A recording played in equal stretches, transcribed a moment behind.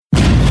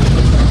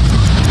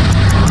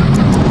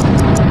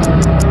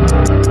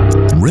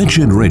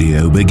Wretched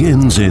Radio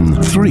begins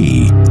in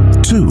 3, 2, 1.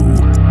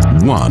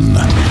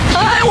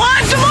 I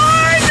want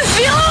more to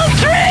feel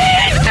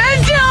free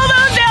and tell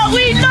them that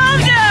we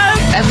love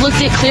them. I've looked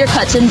at clear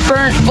cuts and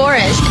burnt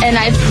forest, and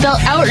I've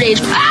felt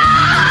outrage.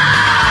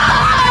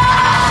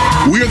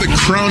 We are the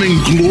crowning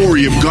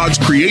glory of God's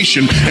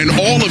creation, and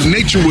all of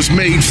nature was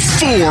made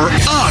for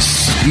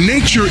us.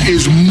 Nature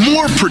is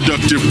more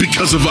productive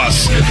because of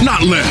us,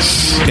 not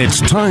less.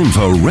 It's time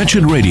for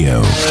Wretched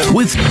Radio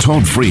with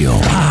Todd Friel.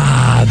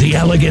 The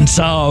elegance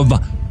of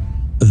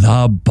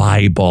the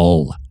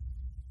Bible.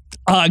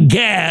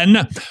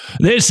 Again,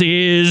 this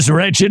is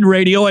Wretched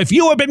Radio. If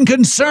you have been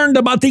concerned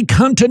about the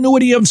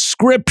continuity of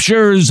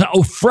scriptures,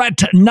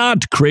 fret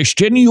not,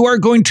 Christian. You are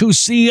going to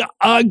see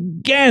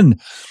again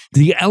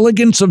the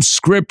elegance of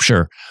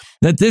scripture,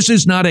 that this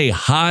is not a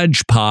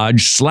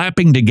hodgepodge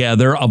slapping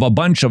together of a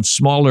bunch of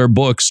smaller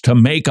books to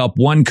make up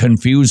one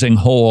confusing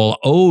whole.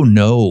 Oh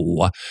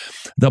no.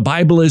 The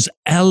Bible is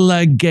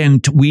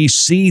elegant. We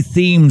see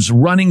themes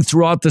running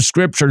throughout the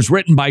scriptures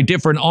written by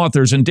different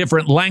authors in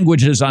different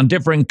languages on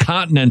different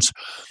continents.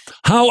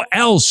 How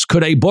else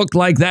could a book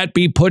like that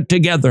be put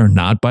together?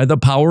 Not by the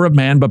power of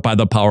man, but by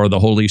the power of the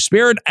Holy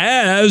Spirit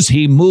as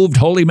he moved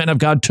holy men of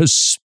God to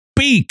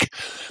speak.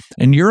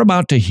 And you're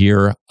about to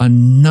hear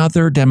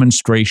another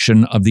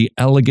demonstration of the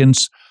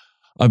elegance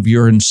of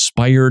your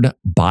inspired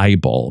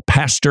Bible.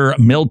 Pastor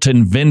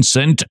Milton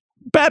Vincent,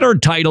 better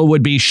title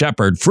would be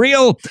shepherd.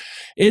 Friel,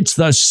 it's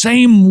the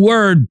same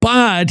word,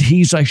 but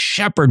he's a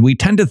shepherd. We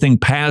tend to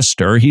think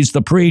pastor. He's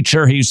the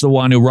preacher. He's the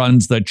one who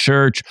runs the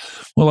church.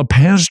 Well, a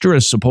pastor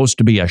is supposed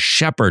to be a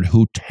shepherd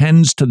who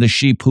tends to the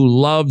sheep, who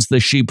loves the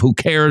sheep, who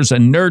cares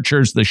and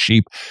nurtures the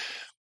sheep.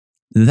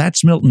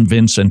 That's Milton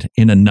Vincent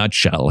in a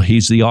nutshell.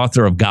 He's the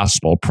author of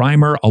Gospel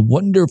Primer, a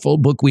wonderful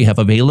book we have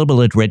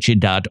available at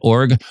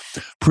wretched.org,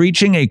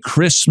 preaching a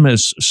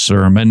Christmas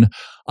sermon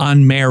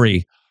on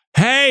Mary.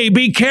 Hey,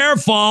 be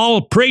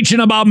careful, preaching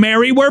about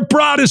Mary. We're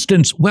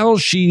Protestants. Well,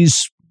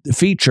 she's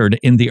featured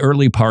in the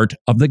early part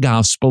of the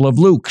Gospel of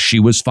Luke. She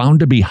was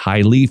found to be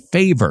highly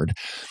favored,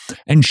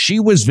 and she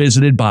was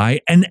visited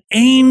by an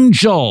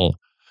angel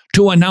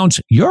to announce,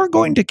 you're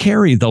going to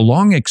carry the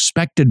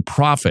long-expected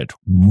prophet.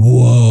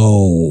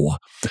 Whoa.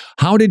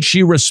 How did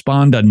she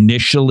respond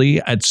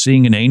initially at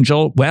seeing an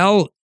angel?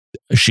 Well,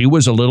 she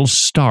was a little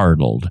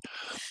startled.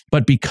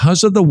 But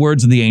because of the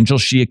words of the angel,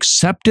 she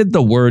accepted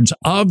the words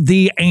of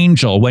the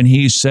angel when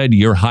he said,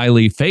 you're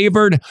highly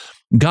favored.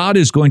 God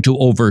is going to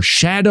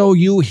overshadow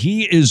you.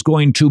 He is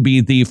going to be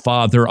the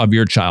father of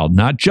your child,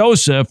 not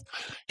Joseph.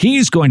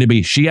 He's going to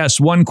be. She asks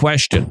one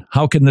question.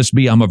 How can this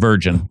be? I'm a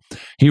virgin.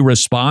 He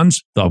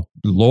responds, the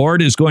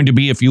Lord is going to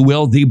be, if you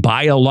will, the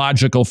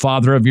biological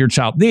father of your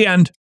child. The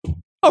end.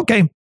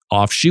 Okay.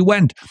 Off she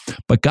went.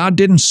 But God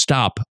didn't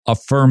stop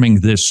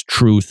affirming this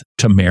truth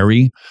to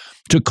Mary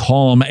to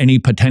calm any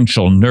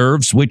potential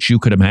nerves, which you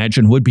could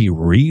imagine would be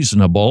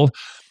reasonable.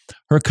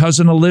 Her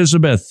cousin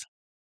Elizabeth,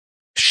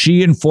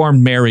 she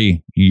informed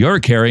Mary, you're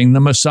carrying the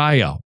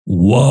Messiah.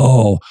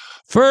 Whoa.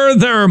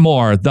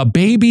 Furthermore, the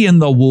baby in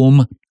the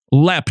womb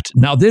leapt.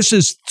 Now, this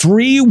is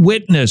 3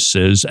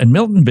 witnesses, and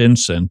Milton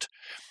Vincent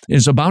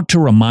is about to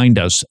remind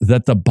us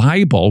that the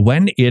Bible,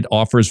 when it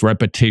offers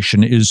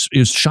repetition, is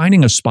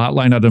shining a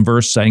spotlight on a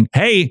verse saying,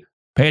 hey,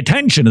 pay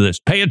attention to this.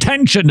 Pay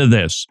attention to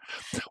this.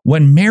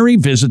 When Mary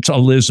visits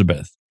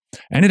Elizabeth,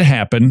 and it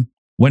happened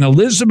when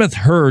Elizabeth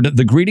heard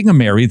the greeting of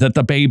Mary that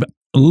the babe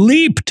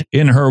leaped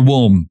in her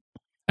womb,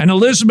 and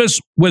Elizabeth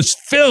was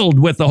filled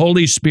with the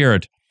Holy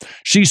Spirit.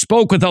 She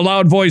spoke with a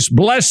loud voice,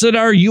 blessed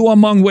are you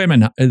among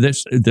women.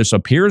 This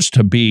appears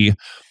to be,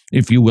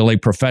 if you will, a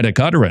prophetic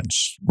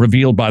utterance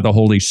revealed by the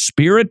Holy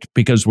Spirit,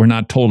 because we're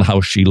not told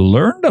how she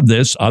learned of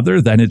this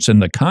other than it's in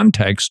the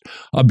context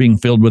of being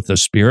filled with the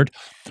Spirit.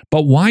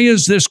 But why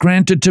is this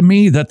granted to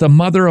me, that the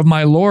mother of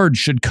my Lord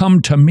should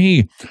come to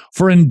me?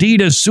 For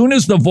indeed, as soon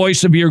as the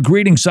voice of your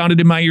greeting sounded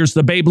in my ears,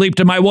 the babe leaped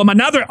in my womb.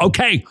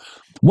 Okay,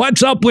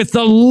 what's up with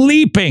the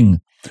leaping?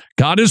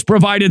 God has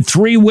provided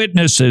 3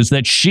 witnesses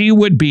that she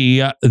would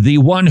be the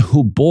one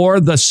who bore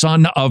the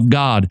Son of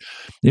God.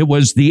 It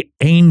was the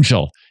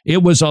angel,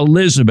 it was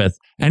Elizabeth,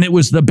 and it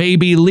was the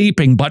baby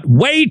leaping. But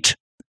wait,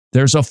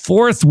 there's a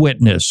 4th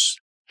witness,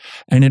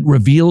 and it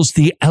reveals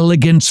the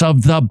elegance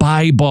of the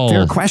Bible.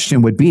 Fair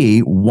question would be,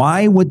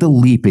 why would the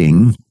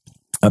leaping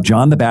of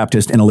John the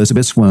Baptist in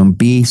Elizabeth's womb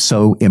be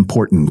so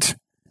important?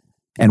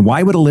 And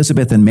why would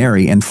Elizabeth and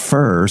Mary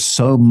infer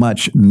so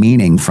much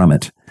meaning from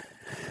it?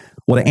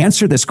 Well, to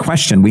answer this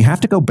question, we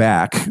have to go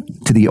back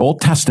to the Old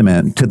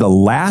Testament, to the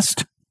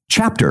last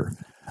chapter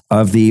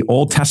of the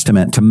Old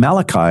Testament, to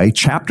Malachi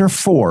chapter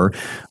 4,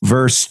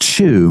 verse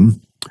 2,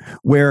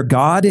 where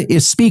God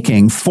is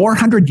speaking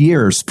 400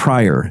 years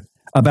prior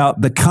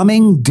about the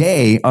coming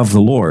day of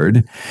the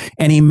Lord,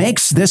 and he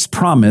makes this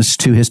promise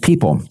to his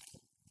people.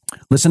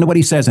 Listen to what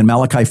he says in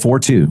Malachi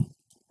 4:2.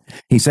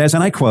 He says,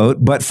 and I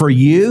quote, but for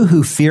you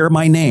who fear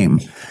my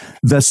name,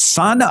 the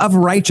Son of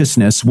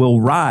Righteousness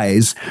will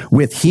rise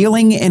with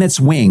healing in its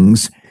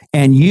wings,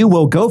 and you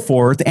will go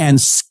forth and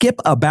skip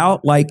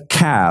about like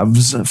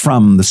calves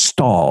from the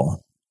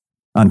stall.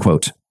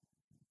 unquote.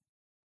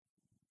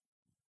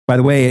 By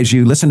the way, as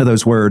you listen to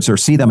those words or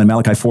see them in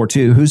Malachi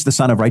 4:2, who's the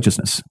Son of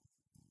Righteousness?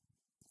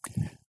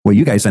 Well,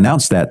 you guys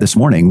announced that this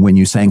morning when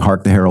you sang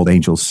Hark the Herald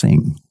Angels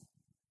Sing.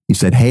 You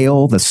said,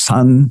 Hail the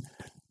Son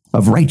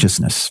of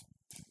Righteousness.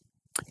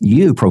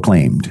 You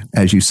proclaimed,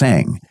 as you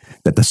sang,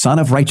 that the Son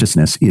of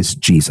Righteousness is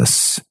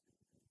Jesus.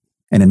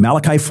 And in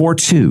Malachi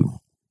 4:2,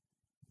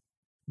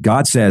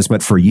 God says,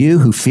 but for you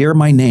who fear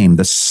my name,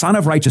 the Son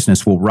of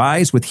Righteousness will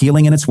rise with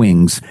healing in its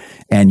wings.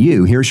 And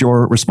you, here's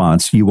your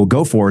response, you will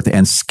go forth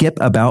and skip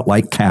about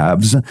like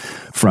calves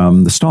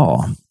from the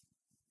stall.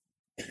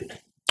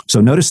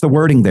 So notice the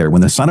wording there.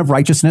 When the Son of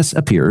Righteousness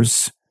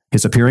appears,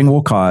 his appearing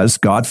will cause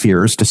God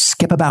fears to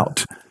skip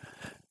about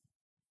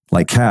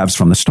like calves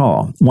from the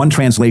stall. One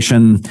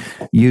translation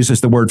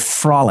uses the word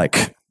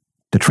frolic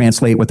to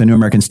translate what the New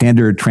American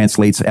Standard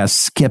translates as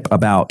skip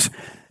about.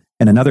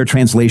 And another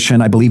translation,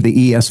 I believe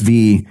the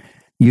ESV,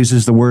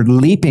 uses the word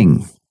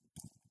leaping.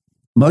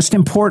 Most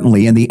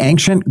importantly, in the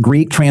ancient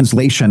Greek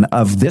translation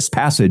of this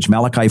passage,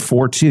 Malachi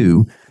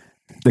 4:2,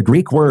 the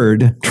Greek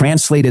word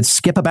translated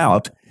skip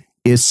about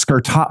is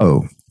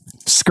skertao.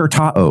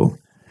 Skertao.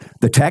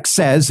 The text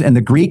says in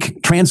the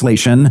Greek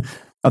translation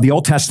of the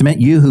Old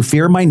Testament, you who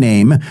fear my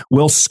name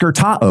will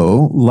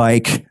skertao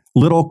like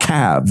little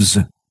calves.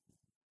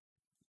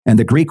 And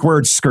the Greek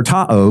word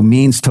skertao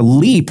means to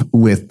leap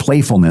with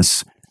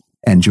playfulness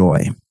and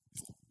joy.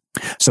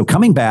 So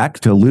coming back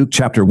to Luke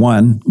chapter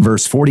 1,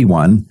 verse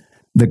 41,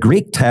 the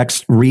Greek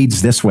text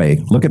reads this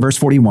way. Look at verse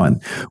 41.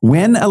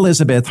 When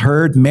Elizabeth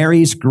heard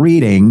Mary's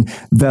greeting,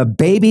 the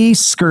baby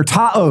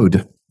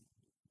skertaoed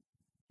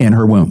in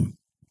her womb.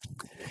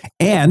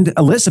 And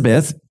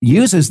Elizabeth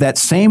uses that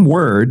same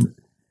word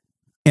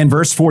in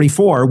verse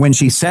 44 when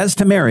she says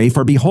to Mary,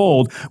 for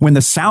behold, when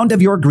the sound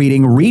of your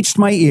greeting reached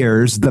my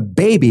ears, the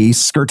baby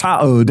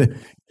skertaoed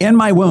in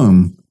my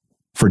womb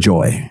for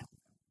joy.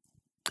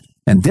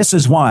 And this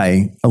is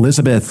why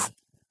Elizabeth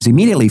is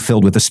immediately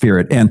filled with the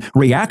Spirit and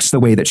reacts the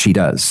way that she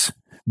does.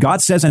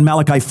 God says in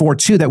Malachi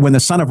 4:2 that when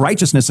the Son of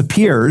Righteousness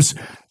appears,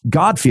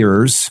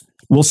 God-fearers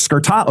will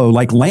skertao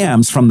like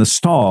lambs from the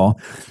stall.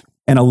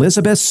 And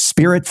Elizabeth's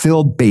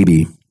Spirit-filled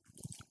baby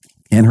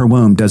in her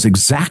womb does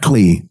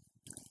exactly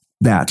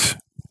that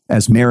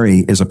as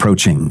Mary is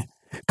approaching,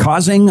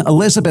 causing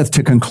Elizabeth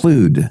to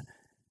conclude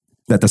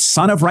that the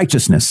Son of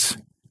Righteousness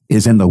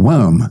is in the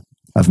womb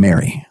of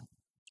Mary.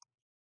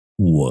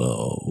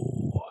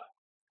 Whoa.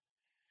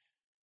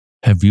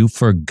 Have you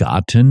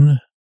forgotten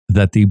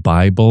that the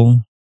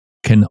Bible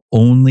can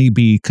only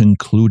be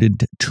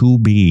concluded to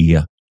be,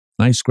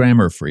 nice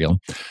grammar, Friel,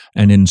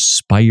 an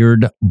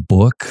inspired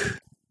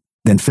book?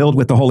 Then filled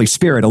with the Holy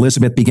Spirit,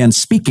 Elizabeth began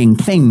speaking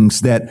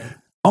things that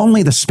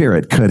only the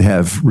Spirit could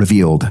have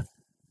revealed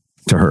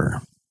to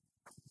her.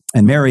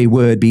 And Mary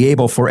would be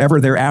able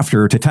forever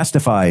thereafter to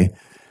testify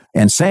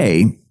and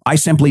say, I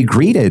simply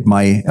greeted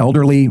my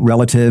elderly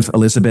relative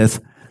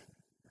Elizabeth,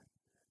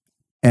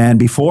 and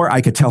before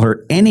I could tell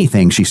her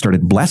anything, she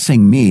started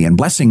blessing me and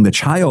blessing the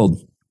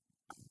child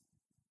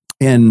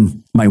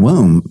in my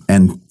womb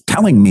and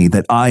telling me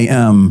that I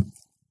am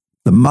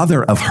the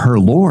mother of her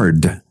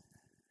Lord.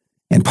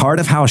 And part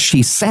of how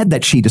she said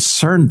that she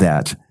discerned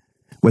that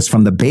was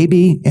from the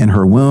baby in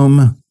her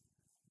womb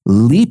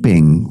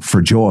leaping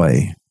for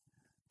joy,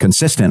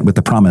 consistent with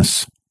the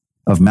promise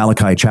of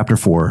Malachi chapter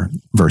 4,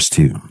 verse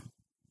 2.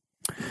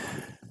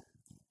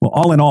 Well,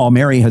 all in all,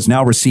 Mary has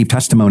now received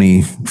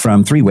testimony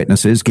from three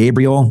witnesses,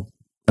 Gabriel,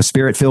 a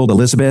Spirit-filled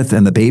Elizabeth,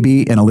 and the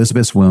baby in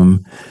Elizabeth's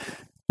womb.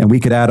 And we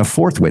could add a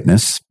fourth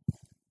witness,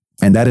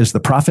 and that is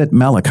the prophet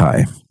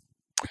Malachi.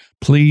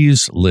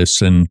 Please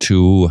listen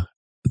to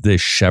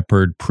this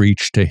shepherd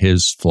preach to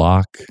his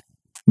flock.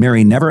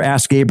 Mary never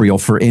asked Gabriel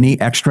for any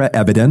extra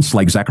evidence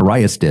like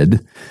Zacharias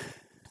did,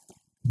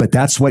 but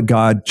that's what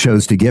God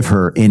chose to give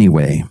her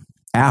anyway,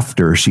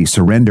 after she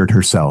surrendered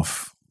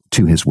herself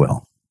to his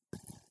will.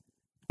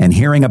 And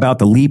hearing about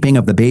the leaping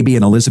of the baby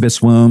in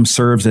Elizabeth's womb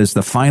serves as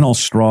the final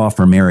straw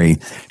for Mary.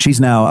 She's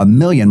now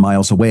 1,000,000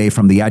 miles away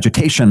from the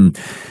agitation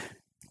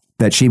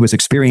that she was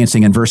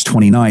experiencing in verse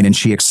 29, and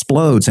she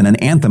explodes in an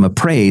anthem of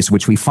praise,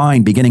 which we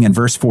find beginning in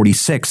verse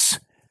 46.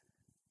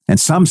 And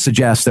some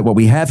suggest that what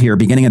we have here,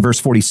 beginning in verse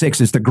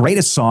 46, is the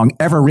greatest song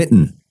ever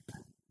written.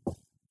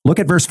 Look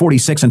at verse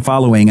 46 and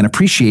following and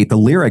appreciate the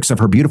lyrics of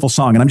her beautiful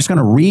song. And I'm just going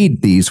to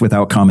read these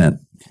without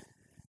comment.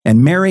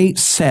 And Mary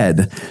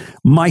said,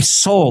 my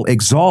soul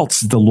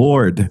exalts the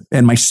Lord,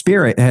 and my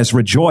spirit has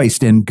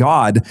rejoiced in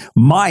God,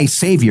 my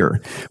Savior,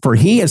 for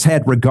he has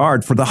had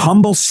regard for the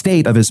humble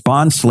state of his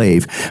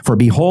bondslave. For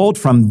behold,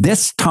 from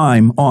this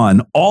time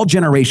on, all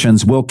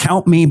generations will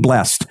count me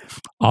blessed.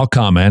 I'll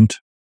comment.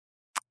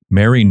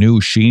 Mary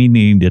knew she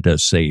needed a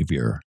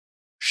Savior.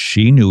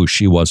 She knew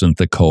she wasn't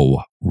the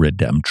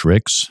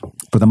Redemptrix.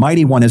 For the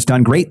Mighty One has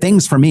done great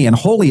things for me, and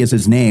holy is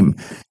his name,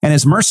 and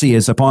his mercy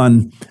is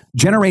upon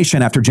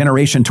generation after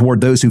generation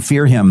toward those who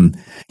fear him.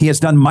 He has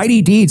done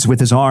mighty deeds with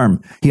his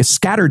arm. He has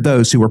scattered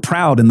those who were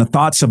proud in the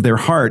thoughts of their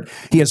heart.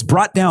 He has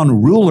brought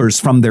down rulers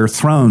from their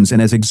thrones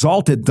and has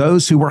exalted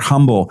those who were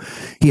humble.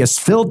 He has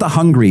filled the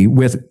hungry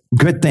with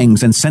good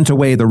things and sent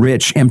away the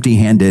rich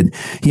empty-handed.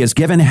 He has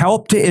given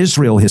help to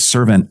Israel, his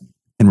servant,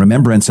 in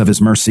remembrance of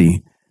his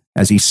mercy,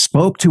 as he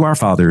spoke to our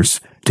fathers,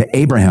 to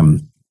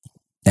Abraham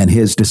and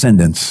his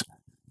descendants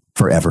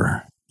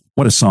forever.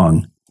 What a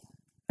song.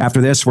 After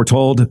this, we're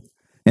told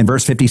in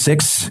verse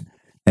 56,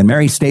 and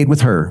Mary stayed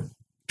with her.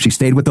 She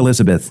stayed with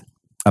Elizabeth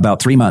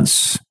about 3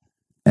 months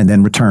and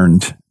then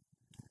returned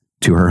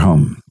to her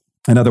home.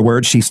 In other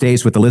words, she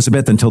stays with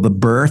Elizabeth until the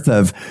birth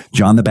of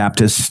John the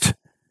Baptist,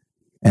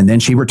 and then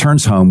she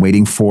returns home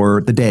waiting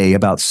for the day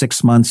about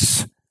 6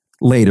 months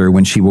later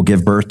when she will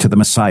give birth to the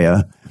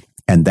Messiah.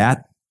 And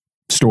that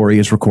story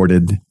is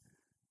recorded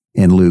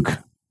in Luke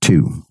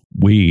 2.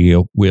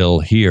 We will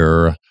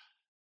hear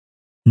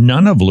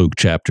none of Luke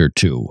chapter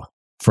 2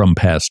 from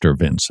Pastor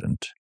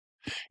Vincent.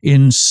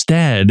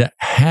 Instead,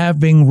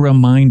 having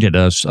reminded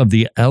us of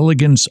the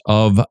elegance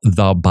of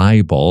the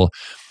Bible,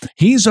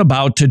 he's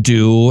about to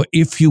do,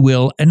 if you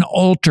will, an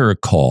altar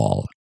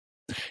call.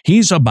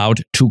 He's about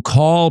to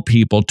call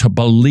people to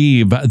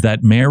believe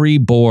that Mary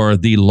bore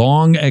the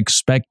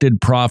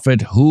long-expected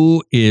prophet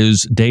who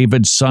is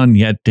David's son,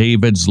 yet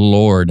David's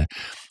Lord.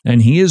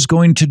 And he is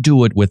going to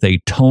do it with a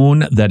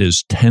tone that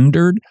is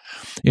tendered.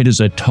 It is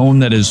a tone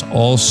that is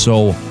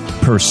also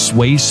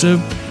persuasive.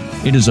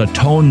 It is a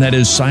tone that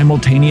is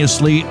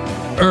simultaneously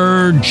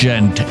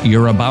urgent.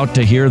 You're about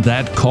to hear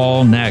that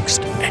call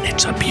next, and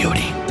it's a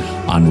beauty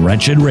on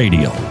Wretched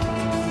Radio.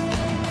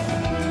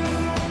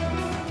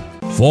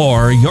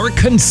 For your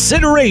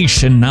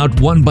consideration,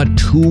 not one but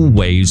two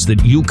ways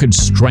that you could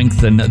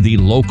strengthen the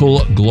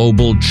local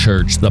global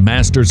church, the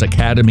Masters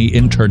Academy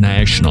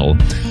International,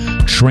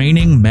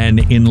 training men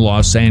in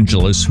Los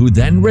Angeles who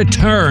then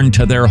return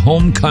to their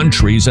home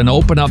countries and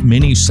open up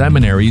mini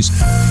seminaries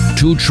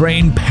to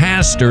train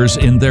pastors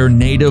in their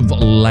native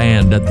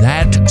land.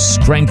 That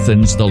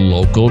strengthens the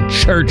local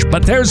church.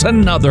 But there's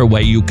another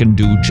way you can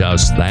do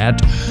just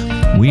that.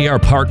 We are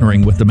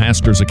partnering with the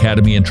Masters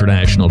Academy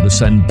International to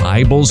send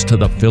Bibles to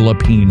the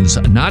Philippines.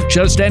 Not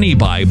just any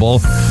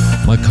Bible,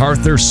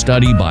 MacArthur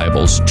Study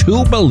Bibles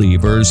to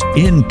believers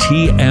in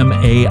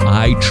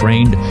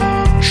TMAI-trained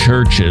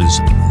churches.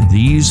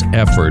 These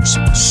efforts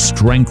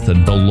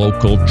strengthen the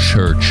local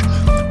church.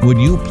 Would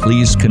you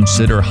please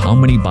consider how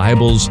many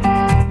Bibles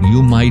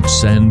you might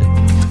send,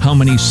 how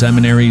many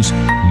seminaries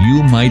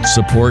you might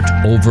support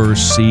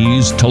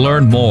overseas? To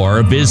learn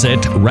more,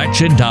 visit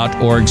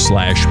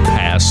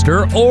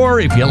wretched.org/pastor, or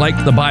if you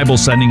like the Bible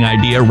sending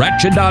idea,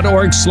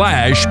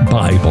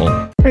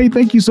 wretched.org/Bible. Hey,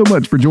 thank you so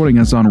much for joining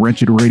us on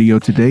Wretched Radio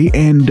today,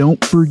 and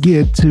don't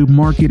forget to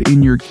mark it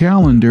in your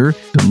calendar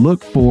to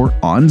look for,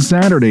 on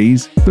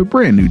Saturdays, the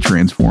brand new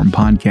Transform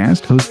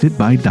podcast hosted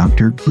by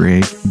Dr.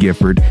 Greg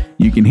Gifford.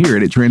 You can hear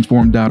it at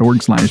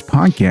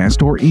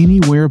transform.org/podcast or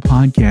anywhere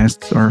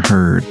podcasts are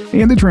heard.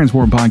 In the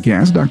Transform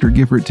podcast, Dr.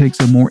 Gifford takes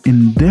a more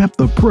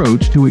in-depth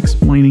approach to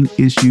explaining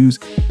issues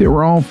that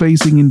we're all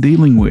facing and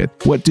dealing with.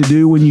 What to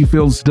do when you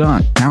feel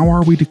stuck. How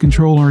are we to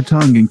control our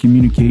tongue and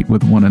communicate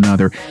with one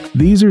another?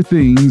 These are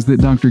things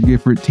that Dr.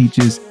 Gifford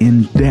teaches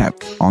in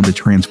depth on the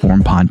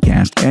Transform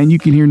podcast. And you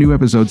can hear new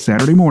episodes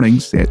Saturday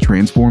mornings at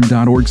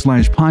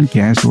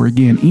transform.org/podcast or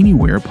again,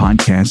 anywhere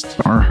podcasts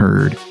are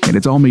heard. And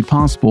it's all made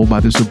possible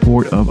by the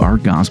support of our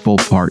gospel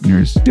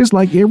partners, just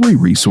like every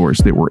resource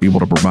that we're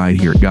able to provide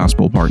here at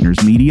Gospel Partners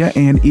Media.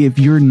 And if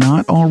you're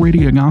not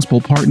already a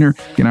gospel partner,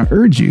 can I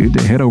urge you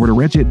to head over to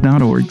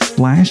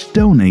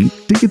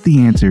wretched.org/donate to get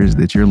the answers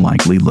that you're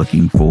likely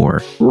looking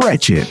for.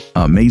 Wretched,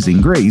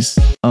 amazing grace,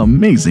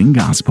 amazing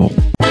gospel.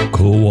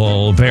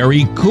 Cool,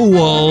 very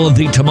cool.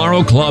 The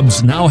Tomorrow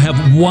Clubs now have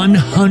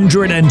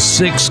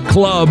 106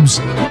 clubs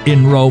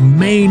in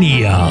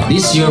Romania.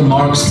 This year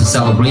marks the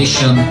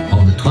celebration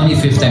of the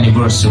 25th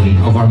anniversary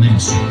of our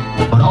ministry.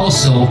 But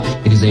also,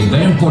 it is a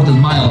very important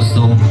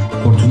milestone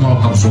for Tomorrow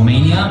Clubs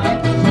Romania.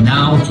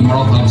 Now,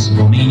 Tomorrow Clubs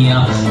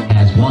Romania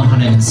has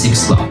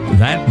 106 clubs.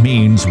 That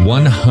means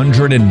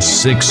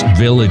 106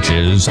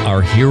 villages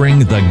are hearing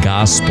the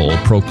gospel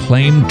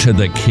proclaimed to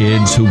the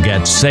kids who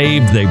get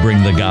saved. They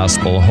bring the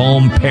gospel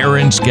home,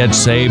 parents get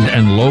saved,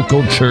 and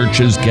local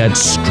churches get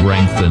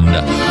strengthened.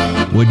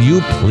 Would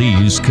you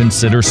please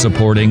consider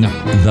supporting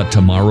the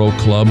Tomorrow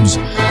Clubs?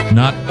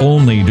 Not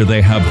only do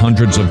they have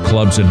hundreds of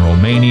clubs in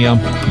Romania,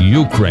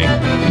 Ukraine,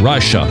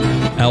 Russia,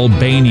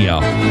 Albania,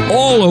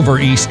 all over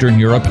Eastern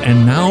Europe,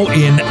 and now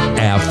in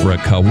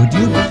Africa. Would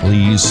you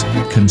please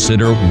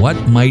consider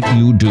what might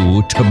you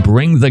do to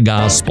bring the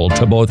gospel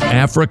to both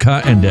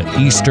Africa and to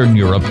Eastern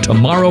Europe?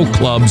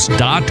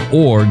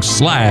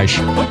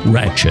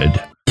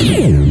 TomorrowClubs.org/wretched.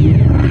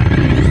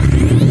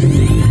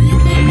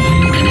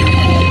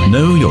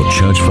 Know your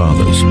church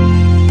fathers.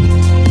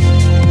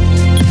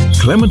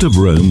 Clement of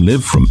Rome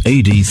lived from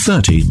AD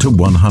 30 to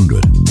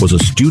 100, was a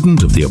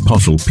student of the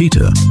Apostle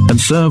Peter, and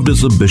served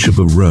as the Bishop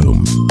of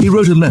Rome. He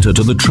wrote a letter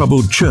to the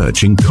troubled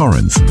church in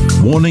Corinth,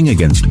 warning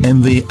against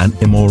envy and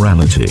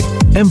immorality,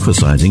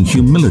 emphasizing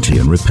humility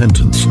and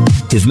repentance.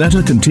 His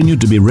letter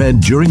continued to be read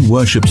during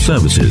worship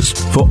services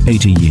for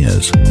 80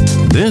 years.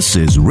 This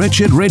is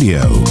Wretched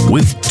Radio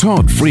with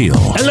Todd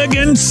Friel.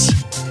 Elegance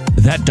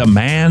that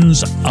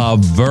demands a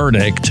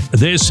verdict.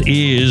 This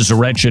is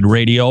Wretched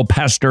Radio.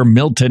 Pastor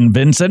Milton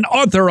Vincent,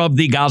 author of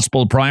the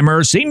Gospel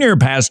Primer, senior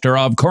pastor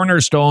of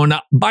Cornerstone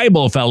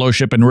Bible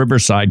Fellowship in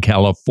Riverside,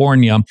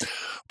 California,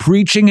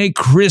 preaching a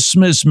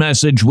Christmas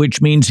message,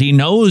 which means he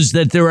knows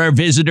that there are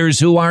visitors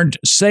who aren't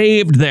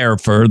saved there.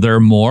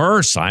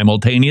 Furthermore,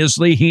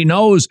 simultaneously, he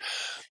knows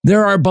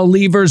there are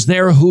believers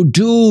there who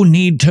do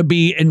need to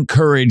be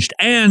encouraged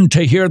and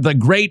to hear the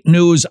great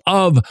news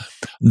of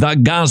the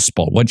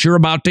gospel. What you're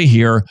about to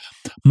hear,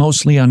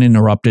 mostly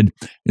uninterrupted,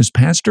 is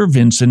Pastor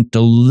Vincent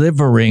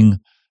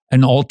delivering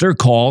an altar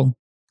call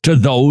to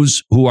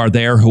those who are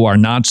there who are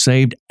not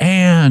saved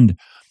and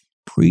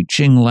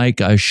preaching like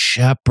a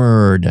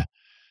shepherd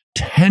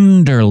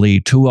tenderly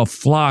to a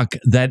flock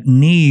that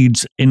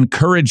needs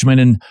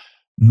encouragement. And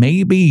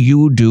maybe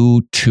you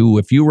do too.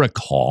 If you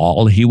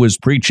recall, he was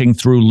preaching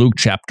through Luke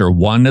chapter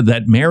 1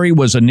 that Mary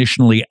was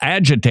initially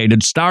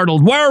agitated,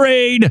 startled,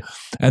 worried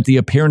at the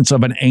appearance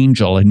of an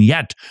angel, and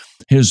yet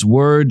his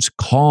words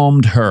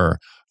calmed her.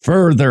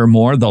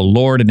 Furthermore, the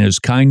Lord in his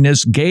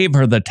kindness gave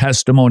her the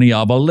testimony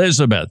of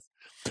Elizabeth.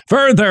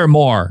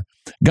 Furthermore,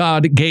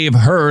 God gave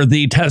her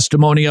the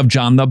testimony of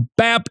John the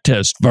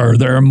Baptist.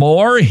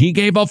 Furthermore, he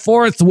gave a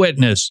fourth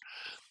witness,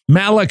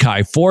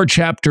 Malachi 4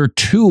 chapter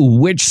 2,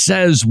 which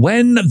says,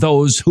 when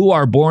those who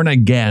are born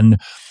again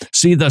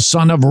see the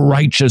Son of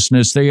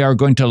Righteousness, they are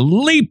going to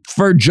leap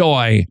for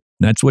joy.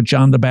 That's what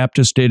John the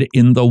Baptist did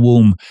in the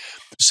womb.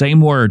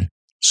 Same word,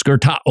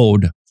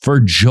 skertaod, for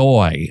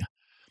joy.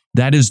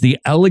 That is the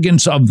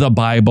elegance of the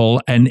Bible,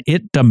 and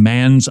it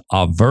demands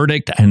a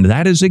verdict, and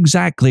that is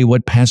exactly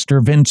what Pastor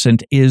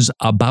Vincent is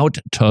about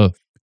to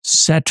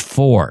set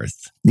forth.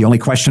 The only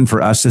question for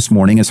us this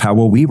morning is, how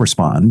will we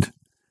respond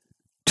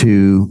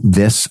to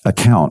this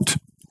account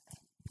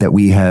that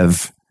we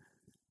have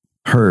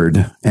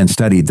heard and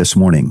studied this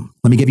morning?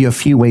 Let me give you a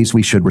few ways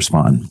we should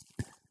respond.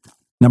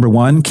 Number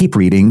one, keep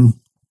reading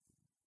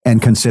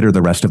and consider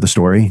the rest of the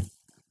story.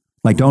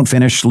 Like, don't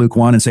finish Luke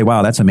 1 and say,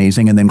 wow, that's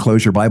amazing, and then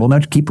close your Bible. No,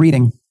 keep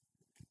reading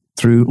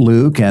through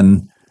Luke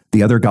and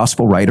the other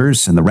gospel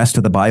writers and the rest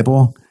of the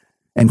Bible,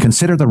 and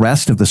consider the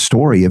rest of the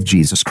story of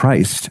Jesus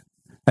Christ.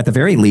 At the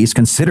very least,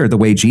 consider the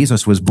way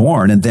Jesus was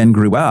born and then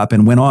grew up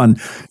and went on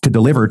to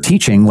deliver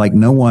teaching like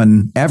no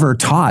one ever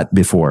taught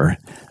before.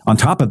 On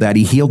top of that,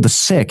 he healed the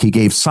sick. He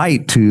gave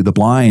sight to the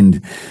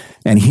blind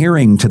and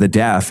hearing to the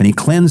deaf, and he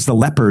cleansed the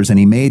lepers, and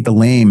he made the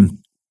lame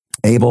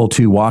able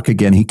to walk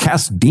again. He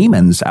cast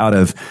demons out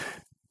of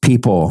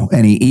people,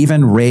 and he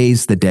even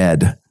raised the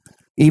dead.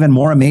 Even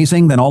more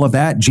amazing than all of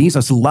that,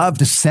 Jesus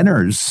loved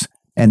sinners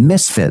and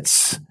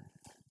misfits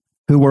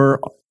who were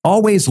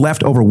always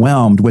left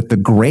overwhelmed with the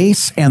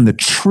grace and the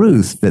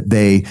truth that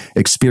they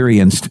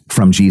experienced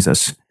from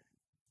Jesus.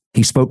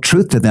 He spoke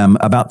truth to them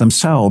about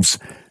themselves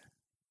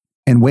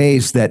in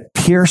ways that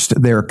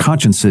pierced their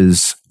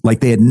consciences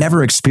like they had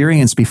never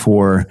experienced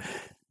before,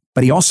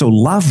 but he also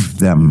loved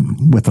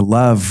them with a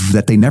love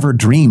that they never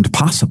dreamed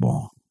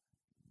possible.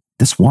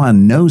 This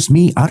one knows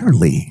me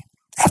utterly,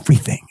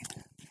 everything,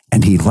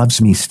 and he loves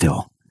me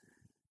still.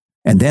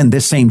 And then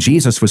this same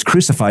Jesus was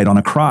crucified on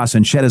a cross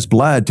and shed his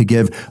blood to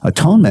give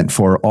atonement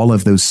for all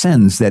of those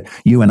sins that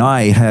you and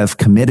I have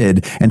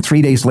committed. And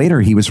 3 days later,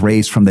 he was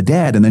raised from the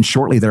dead. And then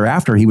shortly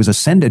thereafter, he was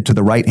ascended to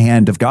the right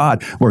hand of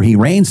God, where he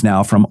reigns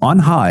now from on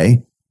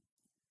high.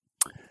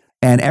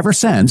 And ever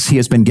since, he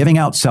has been giving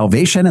out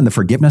salvation and the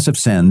forgiveness of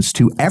sins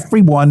to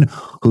everyone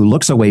who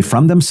looks away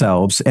from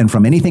themselves and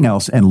from anything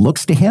else and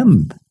looks to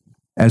him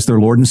as their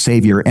Lord and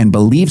Savior and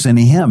believes in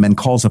him and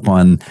calls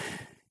upon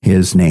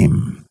his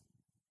name.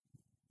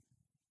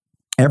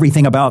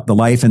 Everything about the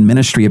life and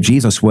ministry of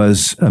Jesus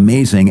was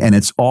amazing, and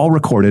it's all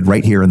recorded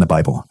right here in the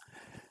Bible.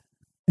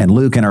 And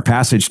Luke, in our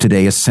passage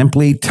today, is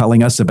simply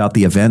telling us about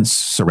the events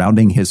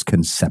surrounding his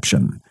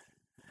conception.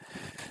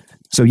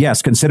 So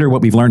yes, consider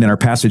what we've learned in our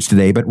passage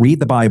today, but read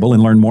the Bible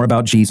and learn more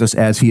about Jesus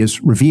as he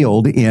is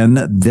revealed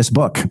in this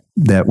book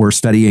that we're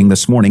studying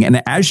this morning.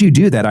 And as you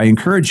do that, I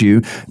encourage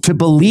you to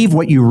believe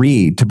what you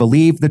read, to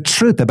believe the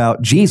truth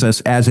about Jesus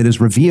as it is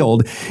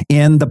revealed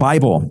in the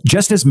Bible,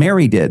 just as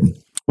Mary did.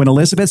 When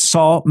Elizabeth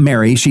saw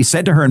Mary, she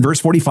said to her in verse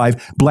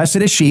 45, "Blessed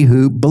is she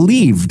who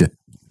believed."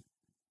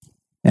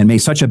 And may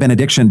such a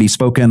benediction be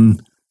spoken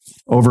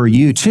over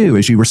you too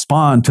as you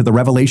respond to the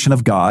revelation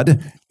of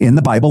God in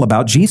the Bible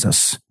about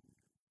Jesus.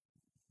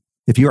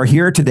 If you are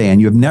here today and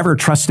you have never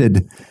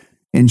trusted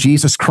in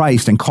Jesus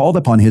Christ and called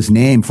upon his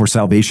name for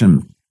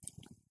salvation,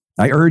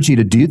 I urge you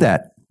to do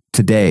that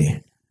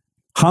today.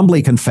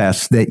 Humbly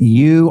confess that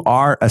you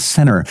are a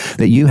sinner,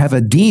 that you have a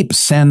deep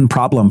sin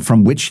problem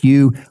from which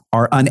you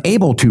are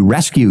unable to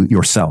rescue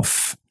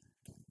yourself.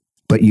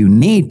 but you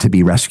need to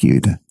be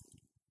rescued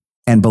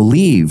and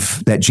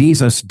believe that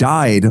Jesus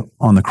died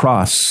on the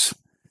cross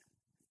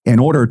in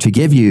order to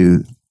give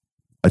you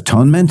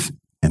atonement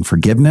and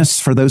forgiveness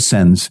for those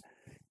sins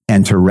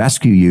and to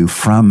rescue you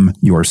from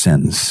your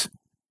sins.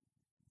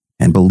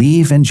 And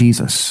believe in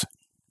Jesus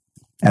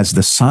as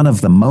the Son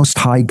of the Most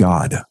High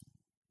God,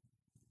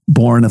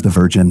 born of the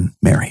Virgin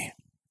Mary.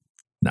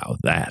 Now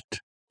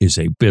that is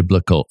a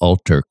biblical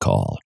altar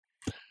call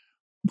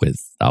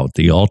without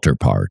the altar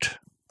part.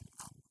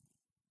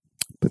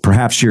 But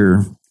perhaps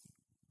you're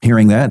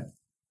hearing that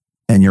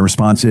and your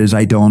response is,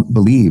 I don't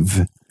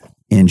believe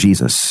in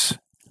Jesus.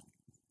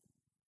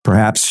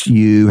 Perhaps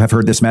you have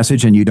heard this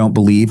message and you don't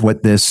believe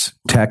what this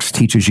text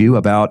teaches you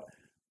about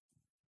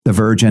the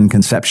virgin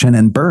conception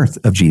and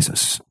birth of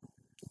Jesus.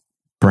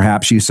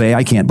 Perhaps you say,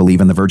 I can't believe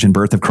in the virgin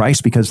birth of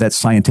Christ because that's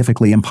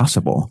scientifically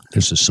impossible.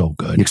 This is so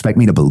good. You expect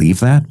me to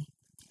believe that?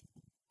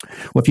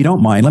 Well, if you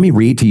don't mind, let me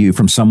read to you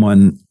from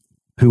someone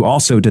who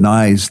also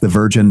denies the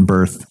virgin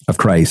birth of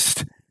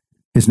Christ.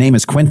 His name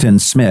is Quentin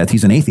Smith.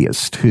 He's an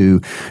atheist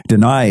who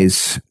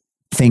denies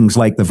things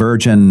like the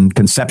virgin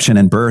conception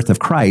and birth of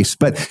Christ.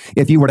 But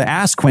if you were to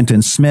ask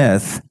Quentin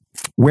Smith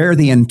where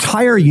the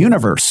entire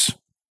universe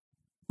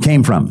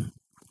came from,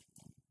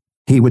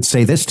 he would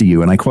say this to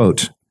you, and I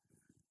quote,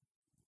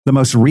 "The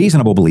most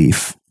reasonable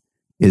belief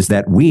is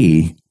that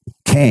we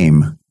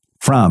came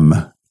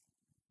from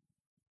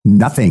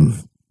nothing,"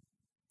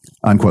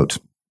 unquote.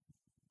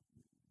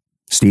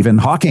 Stephen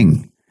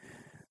Hawking,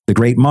 the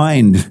great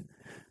mind,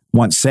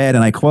 once said,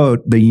 and I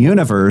quote, "The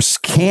universe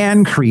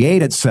can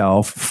create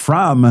itself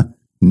from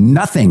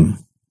nothing.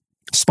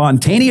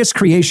 Spontaneous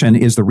creation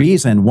is the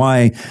reason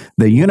why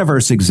the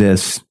universe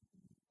exists,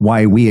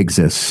 why we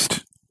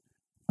exist,"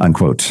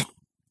 unquote.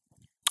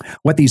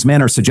 What these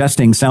men are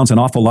suggesting sounds an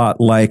awful lot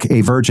like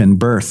a virgin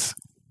birth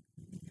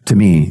to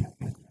me.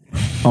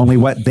 Only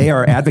what they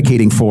are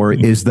advocating for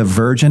is the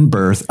virgin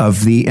birth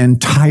of the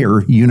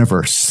entire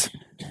universe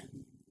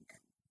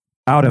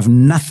out of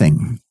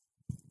nothing,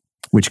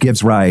 which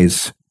gives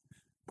rise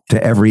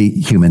to every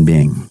human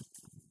being.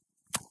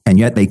 And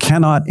yet they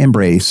cannot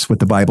embrace what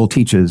the Bible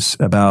teaches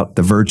about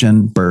the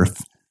virgin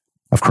birth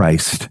of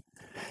Christ.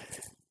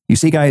 You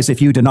see, guys, if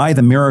you deny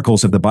the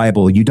miracles of the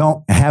Bible, you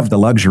don't have the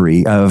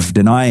luxury of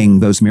denying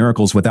those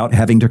miracles without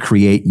having to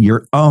create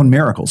your own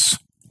miracles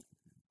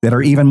that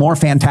are even more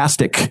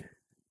fantastic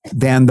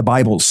than the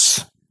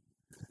Bible's.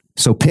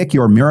 So pick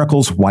your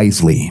miracles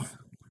wisely.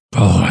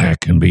 Oh,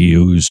 that can be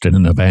used in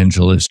an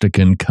evangelistic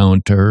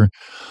encounter.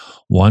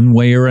 One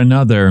way or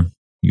another,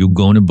 you're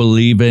going to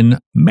believe in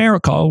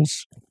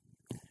miracles.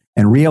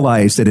 And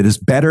realize that it is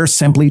better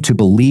simply to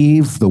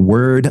believe the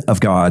word of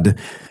God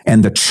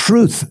and the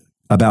truth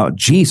about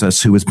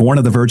Jesus, who was born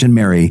of the Virgin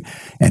Mary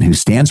and who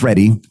stands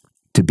ready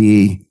to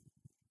be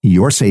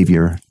your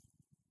Savior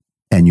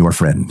and your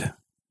friend.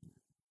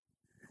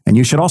 And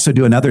you should also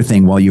do another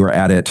thing while you are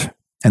at it,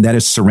 and that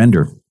is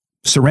surrender.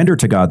 Surrender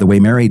to God the way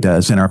Mary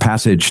does in our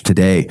passage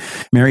today.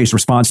 Mary's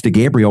response to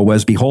Gabriel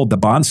was, "Behold, the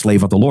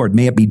bondslave of the Lord,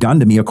 may it be done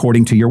to me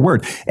according to your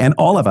word." And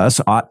all of us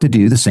ought to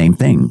do the same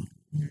thing.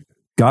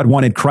 God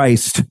wanted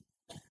Christ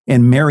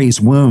in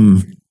Mary's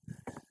womb,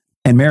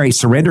 and Mary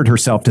surrendered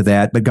herself to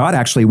that, but God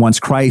actually wants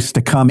Christ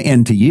to come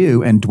into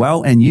you and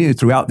dwell in you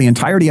throughout the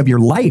entirety of your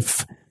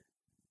life.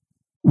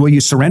 Will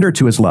you surrender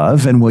to his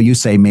love, and will you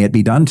say, "May it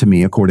be done to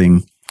me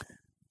according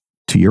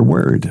to your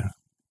word"?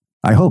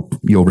 I hope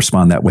you'll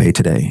respond that way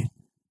today.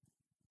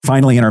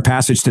 Finally, in our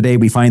passage today,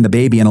 we find the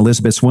baby in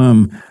Elizabeth's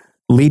womb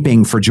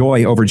leaping for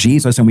joy over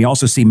Jesus, and we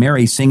also see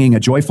Mary singing a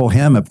joyful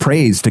hymn of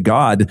praise to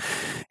God.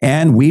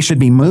 And we should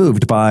be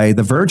moved by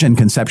the virgin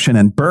conception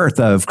and birth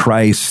of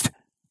Christ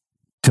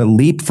to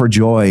leap for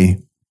joy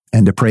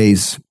and to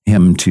praise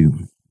him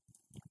too.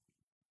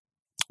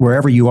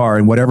 Wherever you are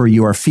and whatever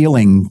you are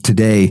feeling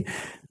today,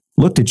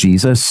 look to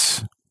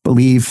Jesus,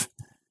 believe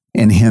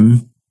in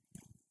him.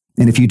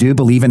 And if you do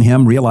believe in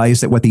him,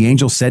 realize that what the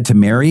angel said to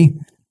Mary,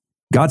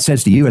 God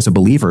says to you as a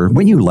believer,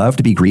 when you love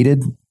to be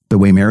greeted the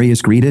way Mary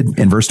is greeted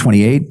in verse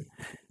 28,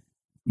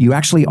 you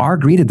actually are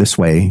greeted this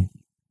way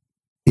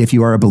if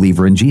you are a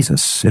believer in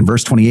Jesus. In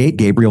verse 28,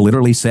 Gabriel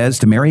literally says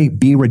to Mary,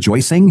 "Be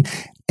rejoicing."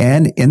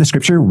 And in the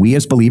scripture, we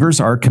as believers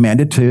are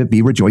commanded to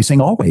be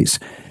rejoicing always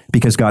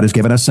because God has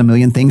given us a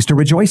million things to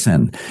rejoice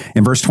in.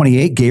 In verse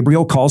 28,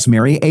 Gabriel calls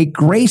Mary a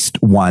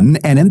graced one.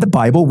 And in the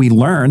Bible, we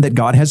learn that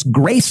God has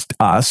graced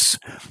us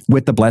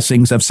with the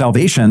blessings of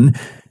salvation.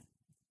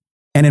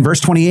 And in verse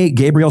 28,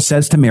 Gabriel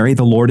says to Mary,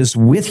 "The Lord is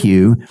with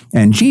you."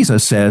 And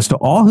Jesus says to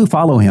all who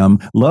follow him,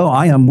 "Lo,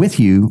 I am with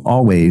you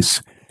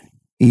always,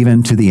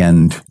 even to the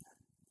end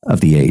of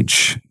the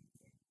age."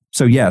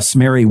 So yes,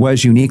 Mary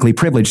was uniquely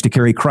privileged to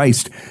carry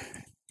Christ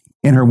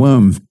in her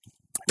womb,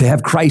 to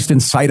have Christ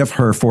inside of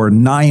her for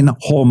 9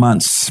 whole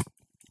months.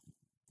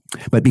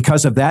 But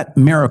because of that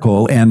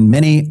miracle and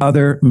many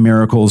other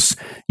miracles,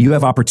 you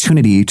have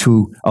opportunity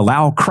to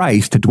allow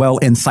Christ to dwell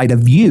inside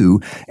of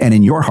you and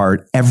in your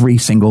heart every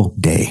single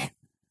day.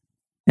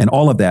 And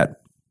all of that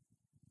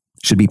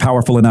should be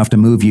powerful enough to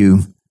move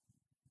you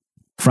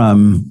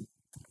from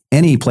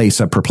any place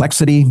of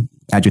perplexity,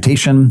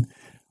 agitation,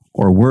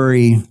 or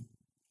worry,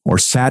 or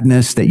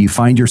sadness that you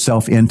find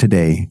yourself in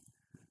today,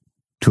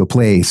 to a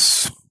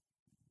place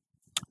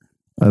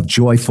of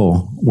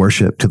joyful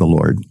worship to the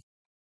Lord.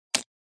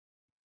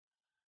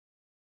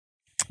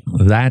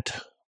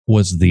 That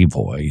was the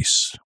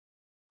voice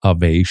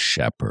of a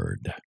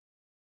shepherd.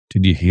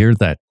 Did you hear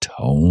that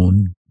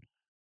tone?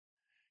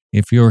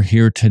 If you're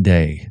here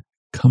today,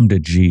 come to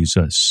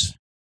Jesus.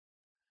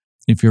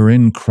 If you're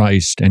in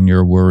Christ and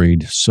you're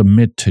worried,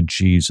 submit to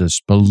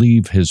Jesus.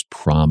 Believe his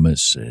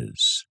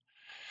promises.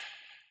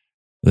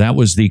 That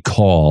was the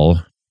call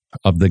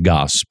of the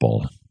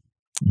gospel.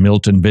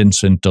 Milton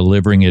Vincent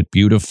delivering it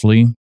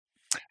beautifully,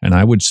 and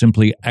I would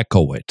simply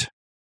echo it.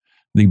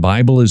 The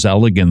Bible is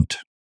elegant.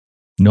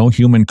 No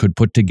human could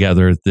put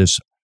together this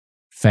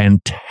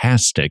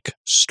fantastic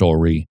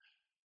story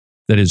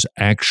that is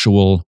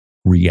actual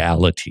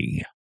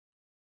reality.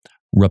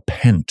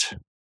 Repent,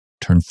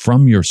 turn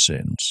from your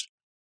sins,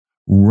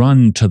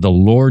 run to the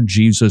Lord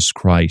Jesus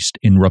Christ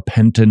in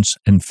repentance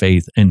and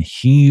faith, and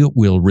he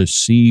will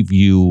receive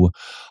you,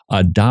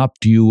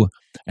 adopt you,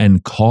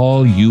 and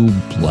call you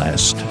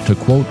blessed. To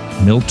quote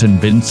Milton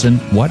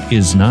Vincent, what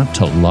is not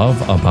to love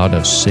about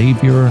a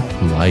Savior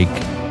like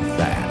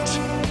that?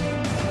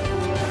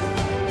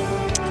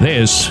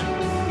 This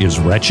is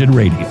Wretched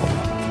Radio.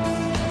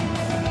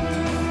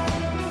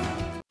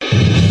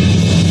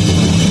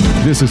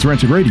 This is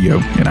Wretched Radio,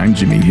 and I'm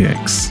Jimmy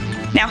Hicks.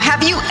 Now,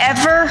 have you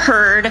ever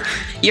heard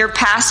your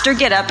pastor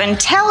get up and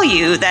tell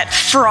you that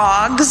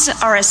frogs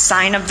are a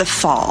sign of the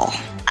fall?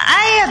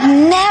 I have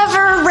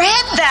never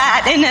read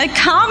that in a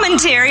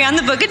commentary on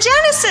the book of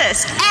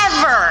Genesis.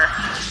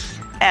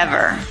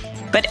 Ever.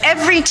 But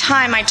every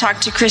time I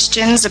talk to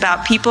Christians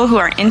about people who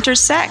are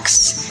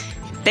intersex,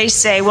 they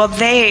say, well,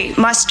 they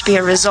must be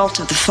a result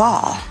of the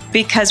fall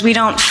because we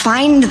don't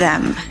find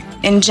them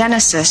in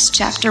Genesis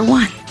chapter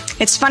 1.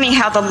 It's funny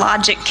how the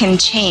logic can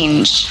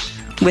change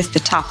with the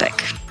topic.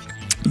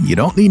 You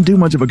don't need too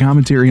much of a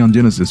commentary on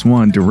Genesis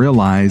 1 to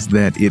realize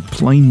that it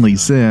plainly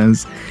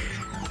says,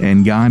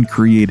 and God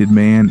created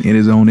man in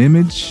his own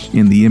image.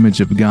 In the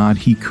image of God,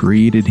 he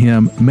created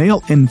him.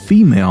 Male and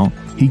female,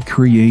 he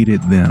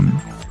created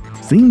them.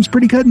 Seems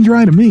pretty cut and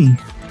dry to me.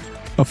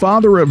 A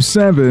father of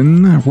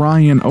 7,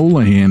 Ryan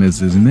Olahan is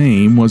his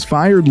name, was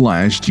fired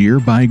last year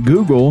by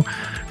Google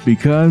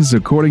because,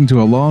 according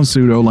to a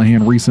lawsuit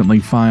Olahan recently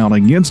filed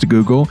against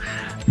Google,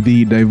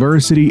 the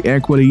diversity,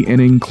 equity, and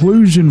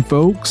inclusion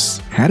folks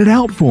had it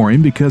out for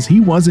him because he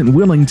wasn't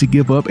willing to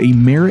give up a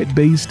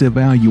merit-based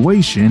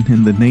evaluation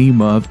in the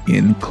name of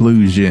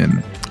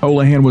inclusion.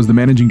 Olahan was the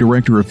managing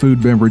director of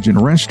food, beverage,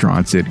 and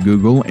restaurants at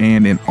Google,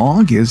 and in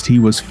August he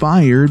was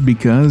fired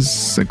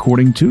because,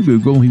 according to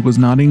Google, he was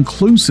not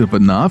inclusive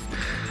enough.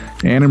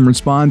 And in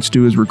response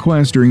to his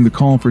request during the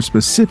call for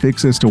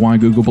specifics as to why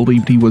Google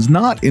believed he was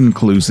not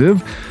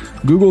inclusive,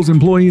 Google's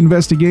employee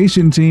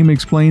investigation team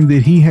explained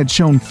that he had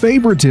shown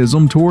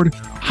favoritism toward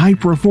high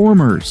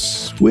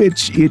performers,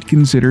 which it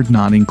considered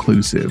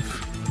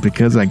non-inclusive,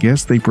 because I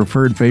guess they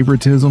preferred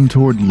favoritism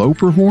toward low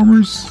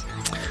performers.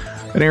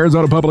 An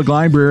Arizona public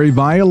library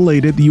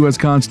violated the U.S.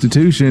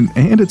 Constitution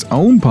and its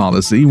own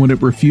policy when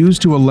it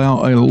refused to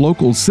allow a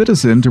local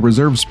citizen to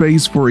reserve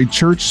space for a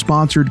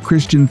church-sponsored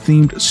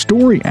Christian-themed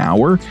story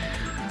hour.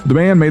 The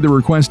man made the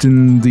request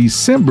in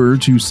December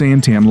to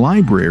Santan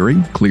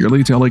Library,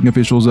 clearly telling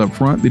officials up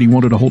front that he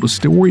wanted to hold a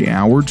story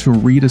hour to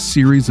read a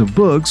series of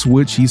books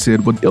which he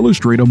said would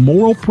illustrate a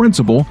moral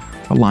principle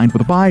aligned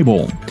with the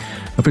Bible.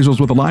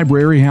 Officials with the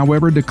library,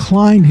 however,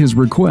 declined his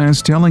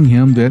request, telling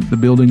him that the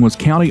building was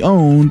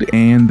county-owned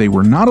and they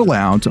were not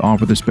allowed to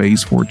offer the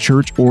space for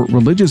church or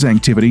religious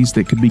activities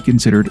that could be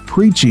considered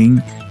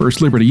preaching.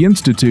 First Liberty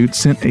Institute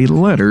sent a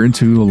letter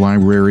to the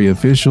library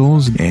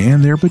officials,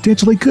 and there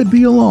potentially could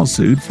be a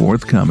lawsuit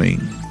forthcoming.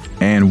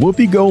 And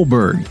Whoopi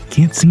Goldberg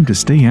can't seem to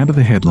stay out of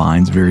the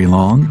headlines very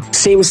long.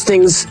 Seems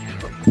things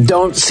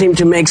don't seem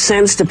to make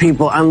sense to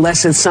people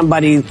unless it's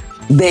somebody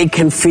they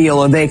can feel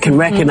or they can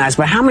recognize.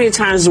 But how many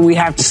times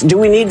do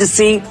we need to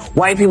see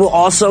white people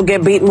also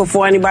get beaten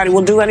before anybody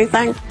will do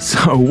anything? So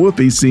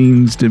Whoopi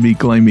seems to be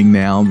claiming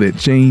now that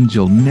change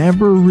will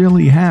never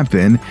really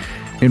happen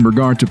in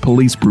regard to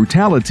police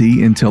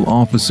brutality until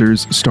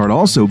officers start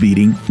also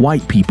beating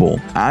white people.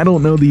 I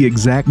don't know the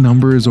exact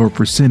numbers or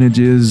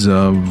percentages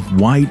of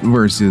white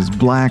versus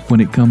black when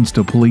it comes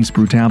to police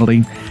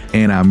brutality,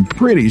 and I'm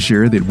pretty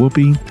sure that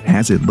Whoopi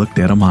hasn't looked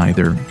at them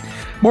either.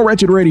 More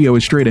Wretched Radio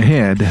is straight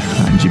ahead.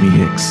 I'm Jimmy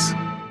Hicks.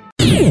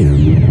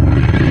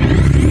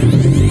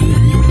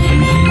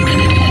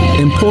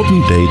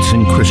 Important dates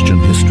in Christian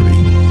history.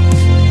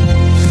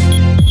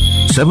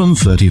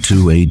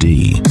 732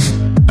 AD.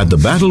 At the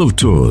Battle of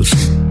Tours,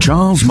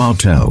 Charles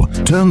Martel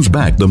turns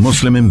back the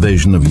Muslim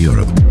invasion of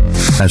Europe.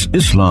 As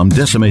Islam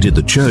decimated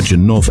the church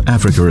in North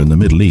Africa and the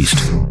Middle East,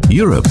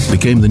 Europe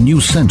became the new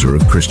center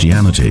of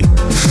Christianity.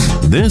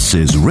 This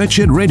is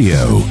Wretched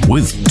Radio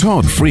with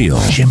Todd Friel.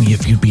 Jimmy,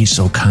 if you'd be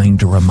so kind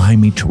to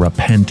remind me to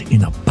repent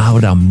in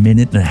about a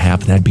minute and a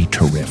half, that'd be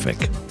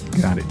terrific.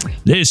 Got it.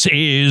 This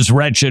is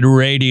Wretched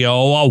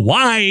Radio.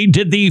 Why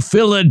did the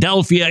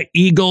Philadelphia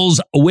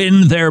Eagles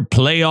win their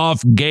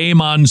playoff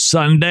game on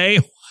Sunday?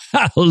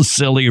 Well,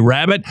 silly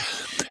rabbit.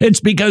 It's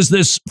because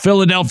this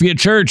Philadelphia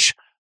church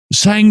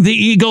sang the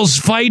Eagles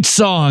fight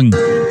song.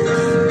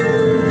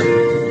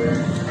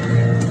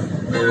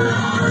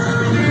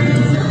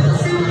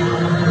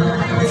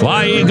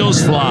 Fly,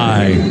 Eagles,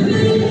 fly.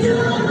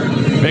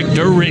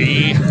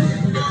 Victory.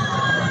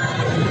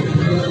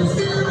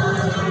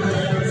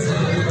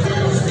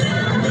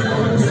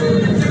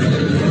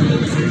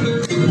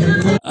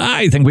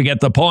 I think we get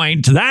the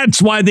point.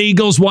 That's why the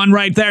Eagles won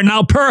right there.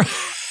 Now,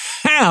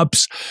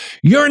 perhaps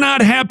you're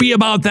not happy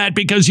about that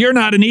because you're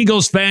not an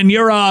Eagles fan.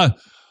 You're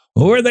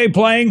who are they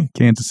playing?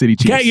 Kansas City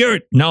Chiefs.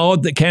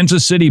 The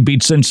Kansas City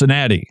beat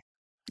Cincinnati.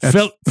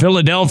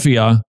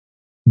 Philadelphia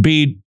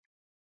beat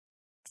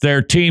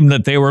their team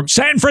that they were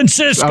San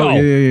Francisco. Oh,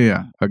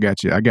 yeah. I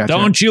got you.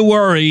 Don't you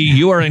worry.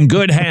 You are in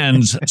good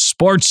hands.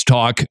 Sports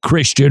Talk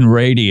Christian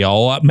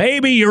Radio.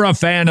 Maybe you're a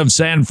fan of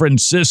San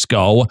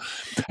Francisco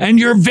and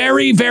you're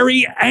very,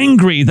 very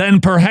angry. Then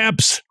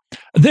perhaps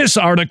this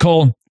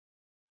article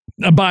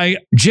by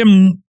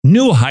Jim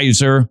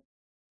Neuheiser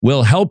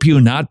will help you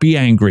not be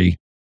angry.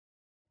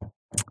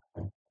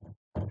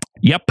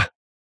 Yep.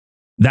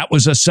 That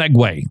was a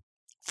segue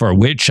for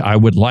which I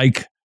would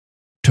like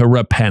to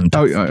repent.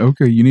 Oh,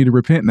 okay. You need to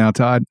repent now,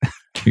 Todd.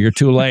 You're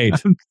too late.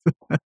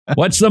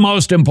 What's the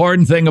most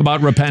important thing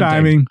about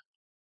repenting?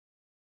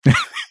 Timing.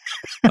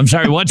 I'm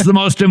sorry. What's the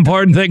most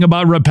important thing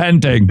about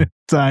repenting?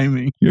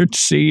 Timing. You're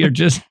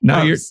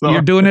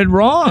doing it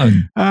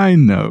wrong. I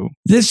know.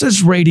 This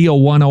is Radio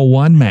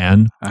 101,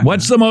 man.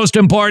 What's the most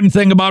important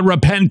thing about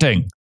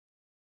repenting?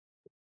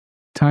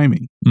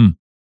 Timing.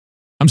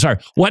 I'm sorry.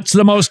 What's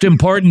the most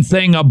important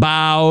thing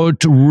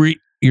about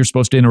You're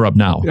supposed to interrupt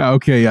now. Yeah,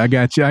 okay, I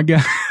got you.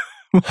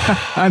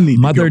 I need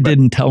Mother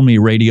didn't tell me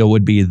radio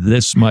would be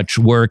this much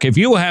work. If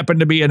you happen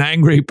to be an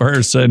angry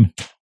person,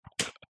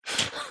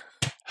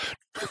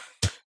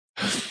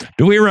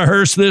 do we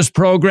rehearse this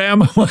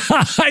program?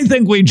 I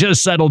think we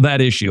just settled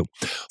that issue.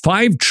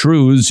 5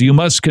 truths you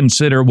must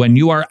consider when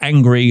you are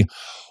angry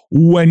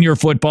when your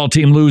football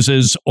team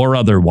loses or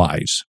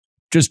otherwise.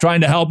 Just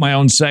trying to help my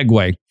own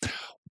segue.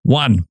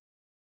 1,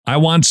 I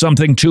want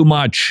something too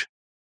much,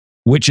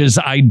 which is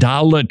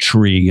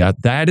idolatry.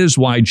 That is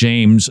why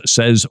James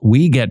says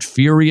we get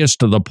furious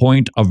to the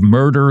point of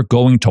murder,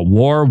 going to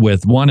war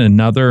with one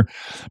another,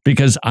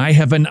 because I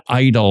have an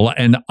idol,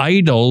 and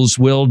idols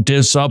will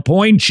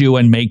disappoint you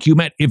and make you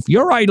mad. If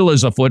your idol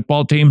is a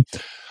football team,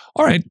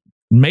 all right,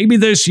 maybe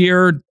this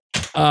year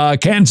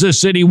Kansas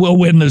City will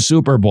win the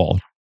Super Bowl,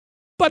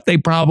 but they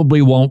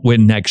probably won't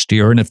win next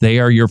year. And if they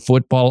are your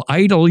football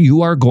idol,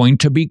 you are going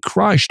to be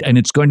crushed, and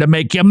it's going to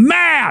make you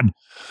mad.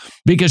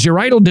 Because your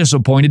idol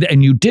disappointed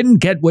and you didn't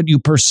get what you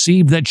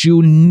perceived that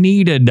you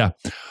needed.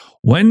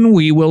 When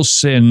we will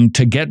sin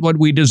to get what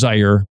we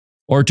desire,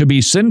 or to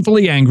be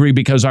sinfully angry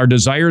because our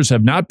desires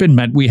have not been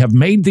met, we have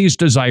made these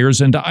desires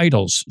into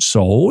idols.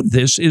 So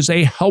this is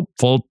a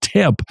helpful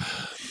tip.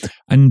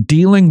 And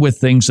dealing with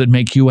things that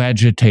make you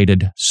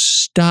agitated,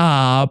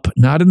 stop,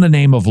 not in the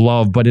name of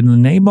love, but in the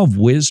name of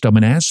wisdom,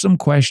 and ask some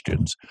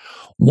questions.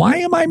 Why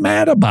am I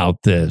mad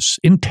about this?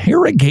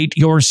 Interrogate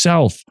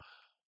yourself.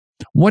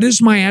 What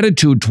is my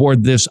attitude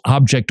toward this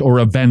object or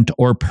event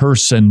or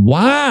person?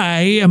 Why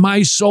am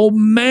I so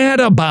mad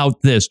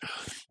about this?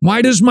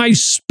 Why does my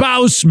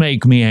spouse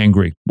make me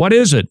angry? What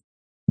is it?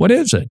 What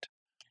is it?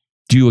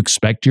 Do you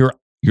expect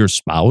your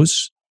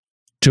spouse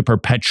to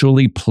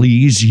perpetually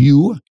please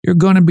you? You're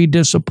going to be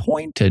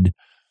disappointed.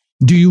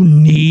 Do you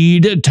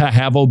need to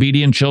have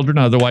obedient children?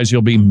 Otherwise,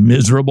 you'll be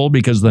miserable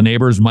because the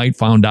neighbors might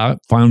found out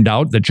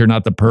that you're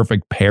not the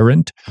perfect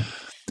parent.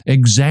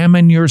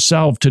 Examine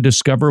yourself to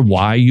discover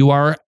why you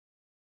are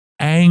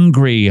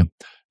angry.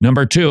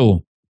 Number 2,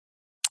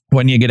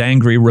 when you get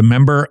angry,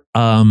 remember,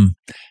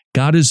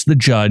 God is the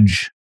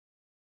judge.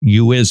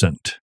 You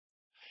isn't.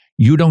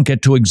 You don't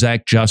get to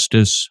exact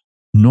justice,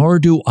 nor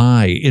do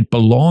I. It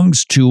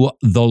belongs to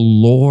the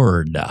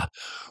Lord.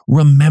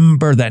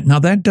 Remember that. Now,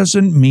 that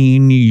doesn't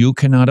mean you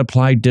cannot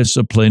apply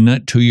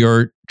discipline to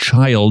your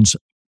child's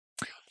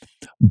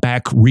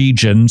back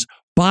regions,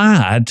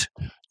 but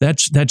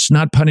that's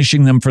not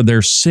punishing them for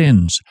their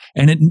sins.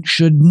 And it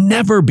should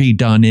never be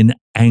done in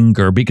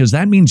anger, because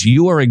that means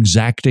you are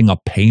exacting a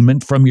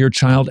payment from your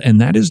child,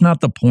 and that is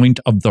not the point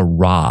of the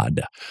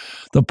rod.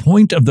 The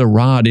point of the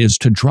rod is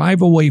to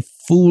drive away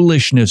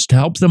foolishness, to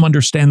help them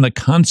understand the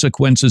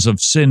consequences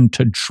of sin,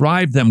 to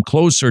drive them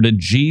closer to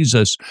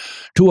Jesus,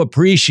 to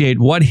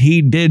appreciate what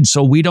he did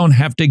so we don't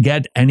have to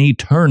get an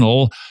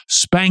eternal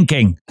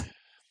spanking.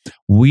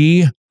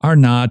 We are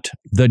not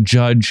the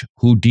judge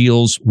who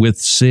deals with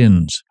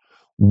sins.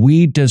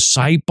 We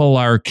disciple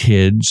our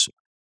kids,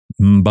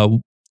 but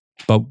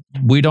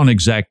we don't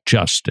exact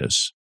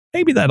justice.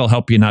 Maybe that'll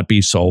help you not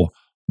be so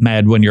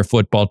mad when your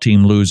football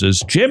team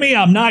loses. Jimmy,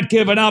 I'm not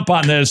giving up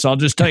on this. I'll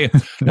just tell you.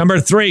 Number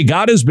 3,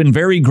 God has been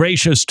very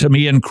gracious to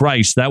me in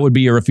Christ. That would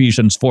be your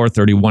Ephesians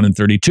 4:31 and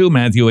 32,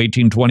 Matthew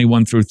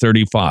 18:21 through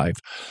 35.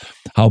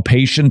 How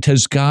patient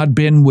has God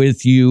been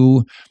with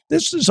you?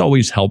 This is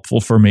always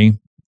helpful for me,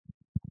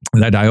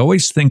 that I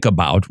always think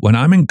about when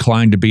I'm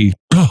inclined to be,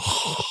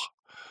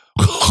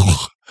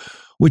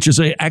 which is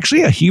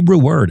actually a Hebrew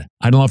word.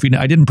 I don't know if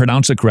I didn't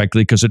pronounce it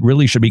correctly because it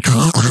really should be.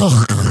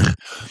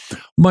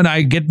 When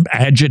I get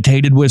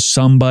agitated with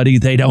somebody,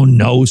 they don't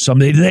know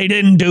something, they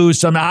didn't do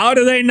something. How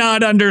do they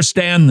not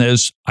understand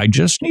this? I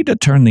just need to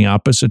turn the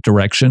opposite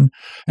direction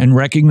and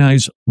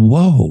recognize,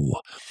 whoa,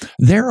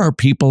 there are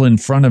people in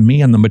front of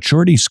me on the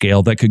maturity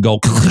scale that could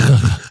go,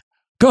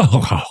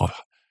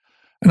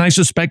 and I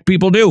suspect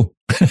people do.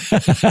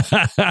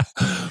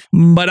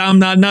 But I'm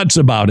not nuts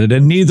about it,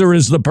 and neither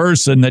is the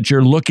person that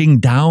you're looking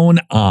down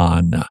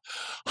on.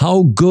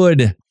 How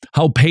good,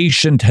 how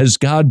patient has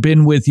God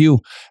been with you?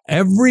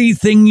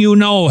 Everything you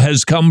know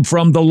has come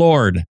from the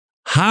Lord.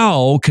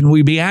 How can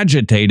we be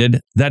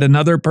agitated that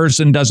another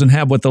person doesn't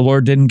have what the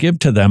Lord didn't give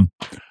to them?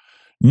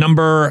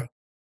 Number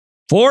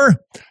 4,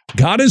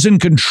 God is in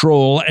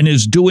control and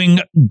is doing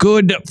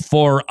good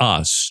for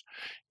us.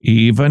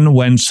 Even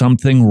when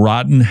something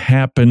rotten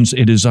happens,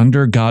 it is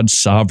under God's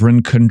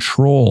sovereign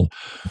control.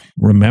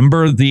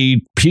 Remember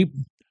the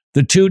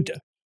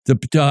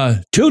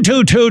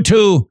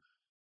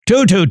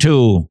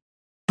 2-2-2-2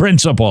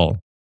 principle.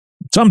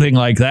 Something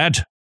like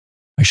that.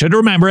 I should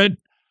remember it.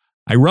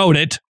 I wrote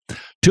it.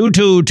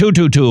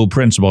 2-2-2-2-2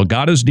 principle.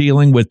 God is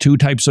dealing with 2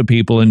 types of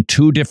people in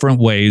 2 different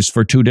ways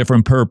for 2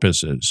 different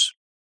purposes.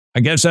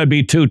 I guess that'd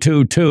be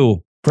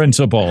 2-2-2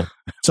 principle.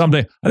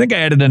 Something. I think I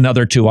added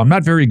another 2. I'm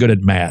not very good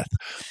at math.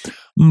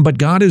 But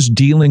God is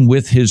dealing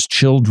with his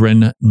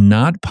children,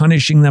 not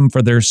punishing them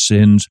for their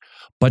sins,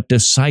 but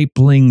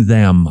discipling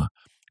them,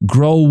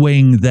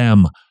 growing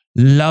them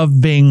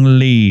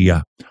lovingly.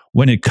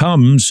 When it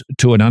comes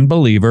to an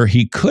unbeliever,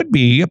 he could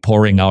be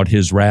pouring out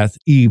his wrath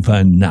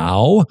even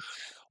now,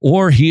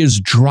 or he is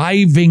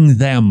driving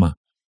them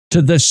to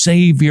the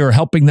Savior,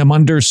 helping them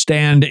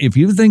understand, if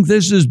you think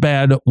this is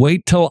bad,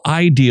 wait till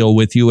I deal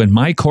with you in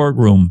my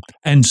courtroom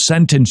and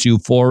sentence you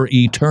for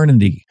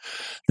eternity.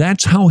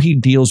 That's how he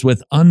deals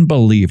with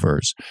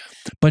unbelievers.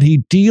 But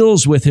he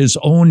deals with his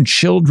own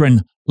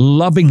children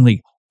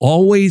lovingly,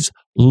 always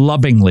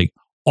lovingly,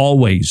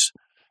 always.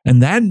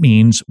 And that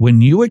means when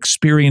you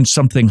experience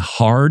something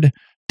hard,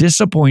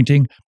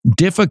 disappointing,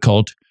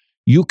 difficult,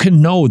 you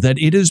can know that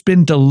it has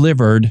been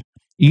delivered.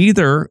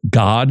 Either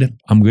God,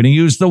 I'm going to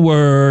use the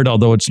word,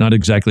 although it's not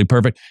exactly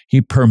perfect,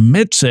 he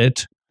permits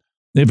it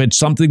if it's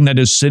something that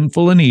is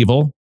sinful and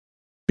evil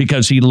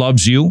because he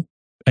loves you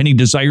and he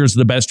desires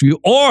the best for you,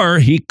 or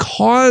he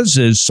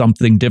causes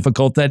something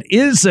difficult that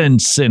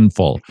isn't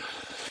sinful,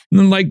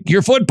 like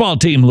your football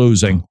team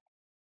losing.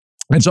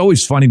 It's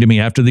always funny to me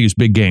after these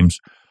big games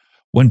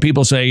when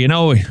people say, you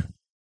know,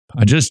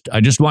 I just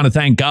want to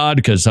thank God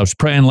because I was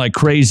praying like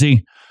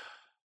crazy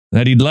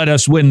that he'd let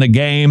us win the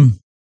game.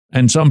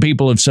 And some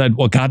people have said,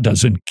 well, God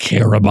doesn't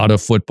care about a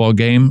football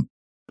game.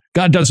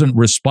 God doesn't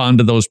respond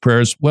to those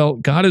prayers. Well,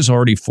 God has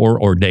already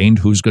foreordained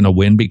who's going to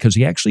win because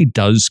he actually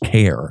does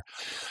care.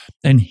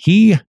 And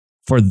he,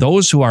 for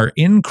those who are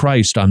in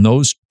Christ on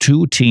those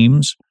 2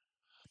 teams,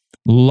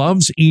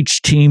 loves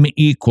each team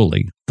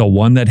equally, the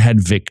one that had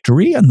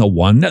victory and the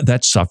one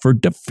that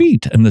suffered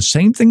defeat. And the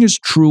same thing is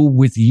true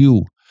with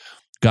you.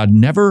 God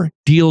never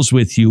deals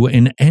with you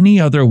in any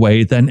other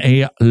way than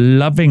a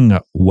loving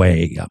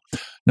way.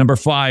 Number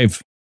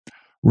 5,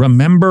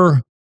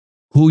 remember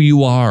who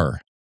you are.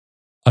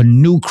 A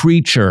new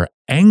creature.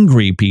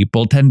 Angry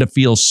people tend to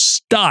feel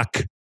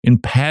stuck in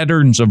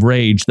patterns of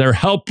rage. They're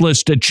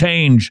helpless to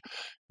change.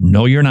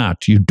 No, you're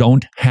not. You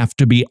don't have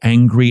to be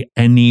angry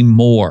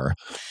anymore.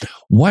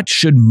 What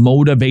should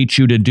motivate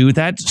you to do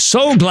that?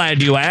 So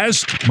glad you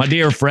asked. My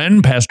dear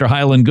friend, Pastor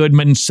Highland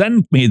Goodman,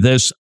 sent me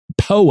this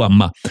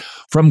poem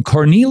from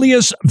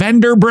Cornelius van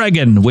der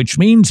Breggen, which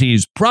means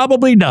he's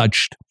probably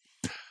Dutch.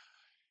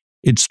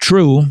 It's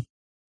true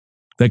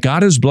that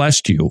God has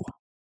blessed you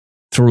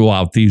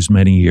throughout these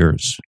many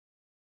years.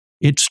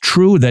 It's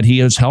true that he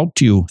has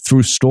helped you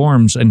through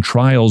storms and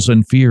trials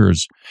and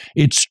fears.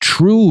 It's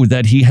true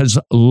that he has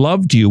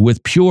loved you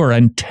with pure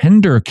and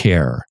tender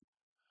care.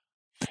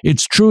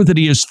 It's true that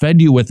he has fed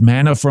you with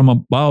manna from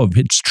above.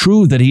 It's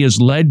true that he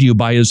has led you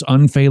by his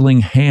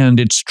unfailing hand.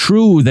 It's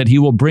true that he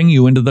will bring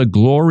you into the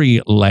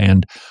glory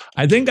land.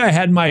 I think I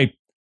had my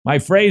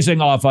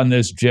phrasing off on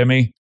this,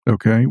 Jimmy.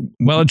 Okay.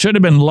 Well, it should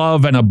have been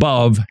love and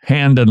above,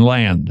 hand and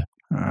land.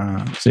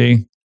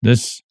 See,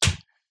 this,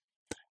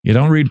 you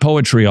don't read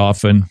poetry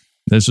often.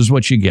 This is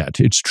what you get.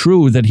 It's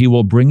true that he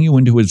will bring you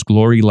into his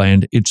glory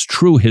land. It's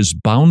true his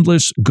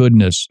boundless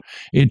goodness.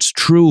 It's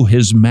true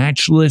his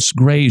matchless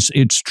grace.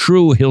 It's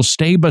true he'll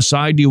stay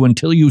beside you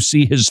until you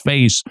see his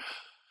face.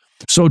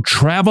 So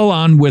travel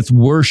on with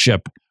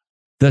worship,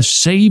 the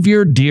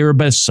Savior dear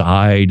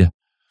beside.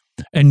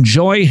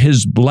 Enjoy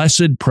his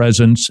blessed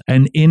presence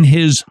and in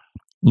his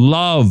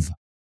love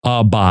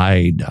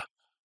abide.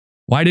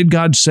 Why did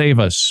God save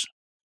us?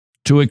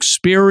 To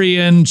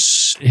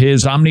experience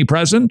his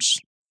omnipresence?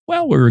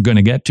 Well, we're going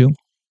to get to.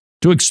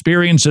 To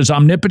experience his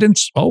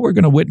omnipotence? Oh, we're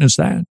going to witness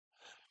that.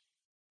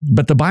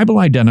 But the Bible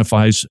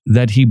identifies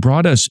that he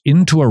brought us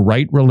into a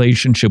right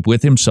relationship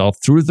with himself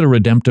through the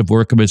redemptive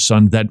work of his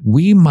Son, that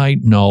we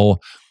might know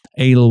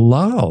a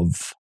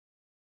love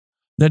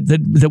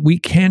that we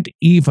can't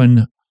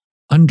even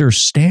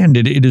understand.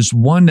 It is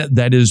one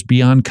that is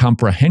beyond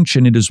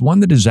comprehension. It is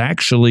one that is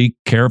actually,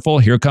 careful,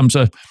 here comes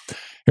a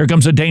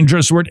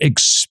dangerous word,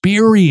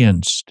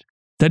 experienced.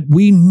 That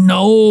we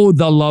know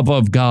the love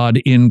of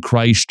God in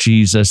Christ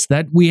Jesus,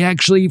 that we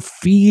actually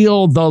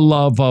feel the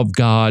love of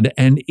God.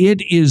 And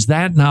it is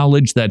that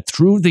knowledge that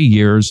through the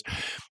years,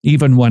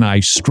 even when I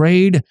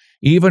strayed,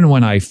 even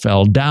when I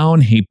fell down,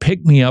 he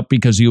picked me up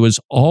because he was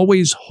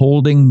always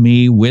holding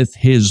me with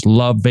his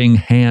loving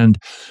hand,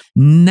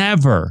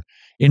 never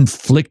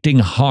inflicting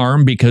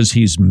harm because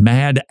he's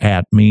mad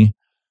at me,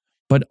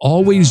 but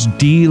always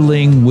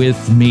dealing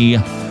with me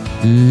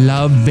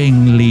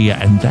lovingly.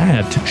 And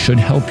that should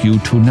help you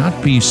to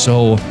not be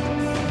so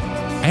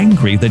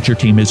angry that your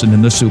team isn't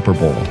in the Super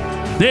Bowl.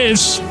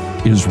 This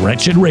is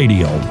Wretched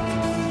Radio.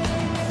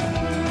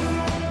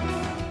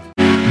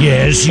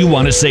 Yes, you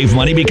want to save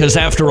money because,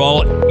 after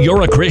all,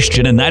 you're a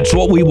Christian, and that's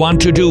what we want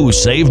to do,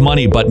 save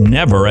money, but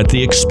never at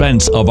the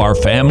expense of our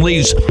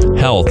family's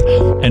health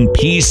and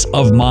peace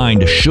of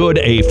mind should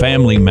a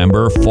family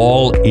member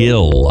fall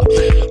ill.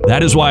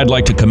 That is why I'd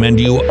like to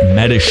commend you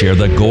Medi-Share,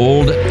 the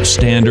gold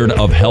standard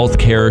of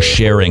healthcare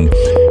sharing.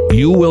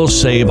 You will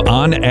save,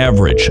 on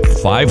average,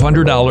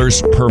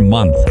 $500 per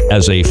month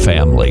as a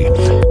family.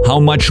 How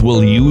much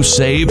will you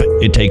save?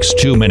 It takes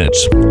 2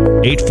 minutes.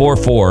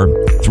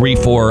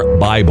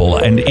 844-34-BIBLE.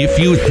 And if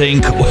you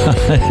think, well,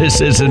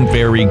 this isn't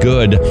very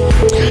good,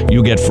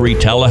 you get free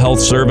telehealth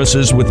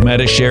services with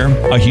Medi-Share,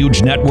 a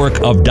huge network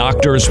of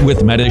doctors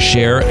with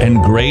Medi-Share,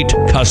 and great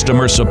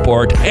customer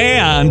support,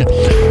 and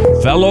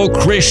fellow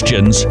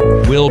Christians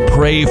will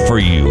pray for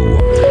you.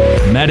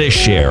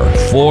 Medi-Share,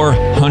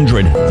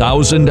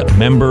 400,000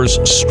 members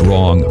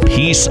strong.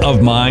 Peace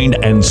of mind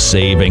and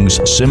savings.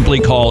 Simply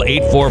call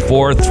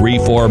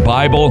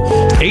 844-34-BIBLE,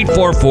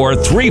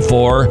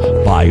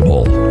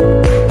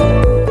 844-34-BIBLE.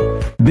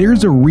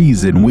 There's a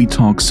reason we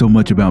talk so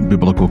much about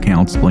biblical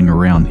counseling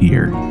around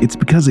here. It's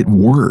because it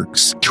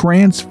works.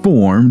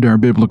 Transformed, our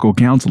biblical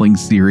counseling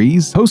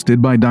series,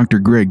 hosted by Dr.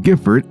 Greg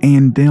Gifford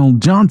and Dale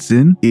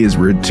Johnson, is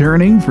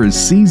returning for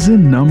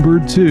season number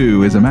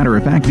 2. As a matter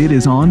of fact, it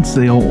is on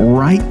sale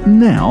right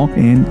now,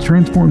 and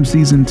Transformed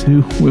Season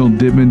 2 will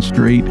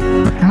demonstrate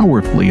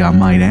powerfully, I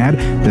might add,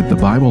 that the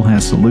Bible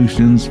has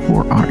solutions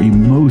for our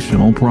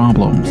emotional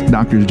problems.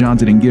 Drs.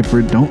 Johnson and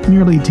Gifford don't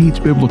merely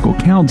teach biblical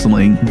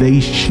counseling, they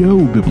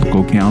show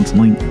biblical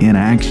counseling in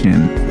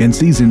action. In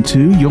Season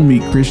 2, you'll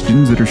meet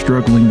Christians that are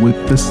struggling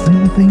with the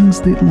same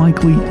things that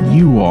likely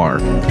you are: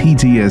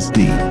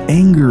 PTSD,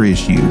 anger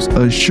issues,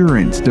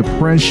 assurance,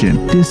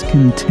 depression,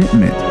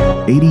 discontentment,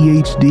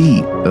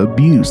 ADHD,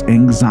 abuse,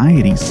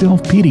 anxiety,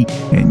 self-pity,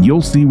 and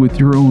you'll see with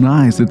your own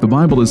eyes that the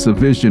Bible is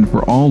sufficient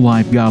for all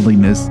life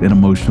godliness and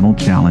emotional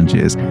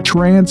challenges.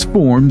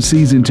 Transformed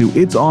Season 2.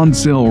 It's on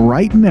sale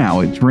right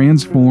now at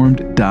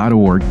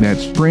transformed.org.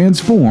 That's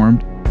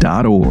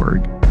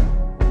transformed.org.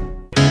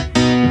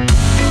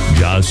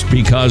 Just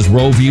because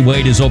Roe v.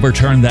 Wade is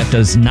overturned, that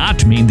does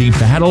not mean the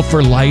battle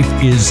for life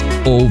is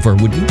over.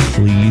 Would you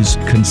please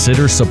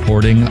consider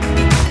supporting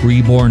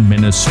Preborn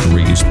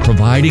Ministries,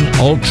 providing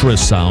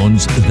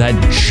ultrasounds that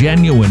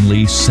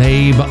genuinely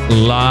save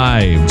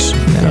lives?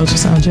 That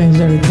ultrasound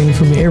changed everything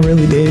for me. It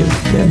really did.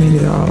 That made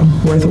it all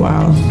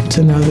worthwhile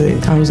to know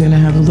that I was going to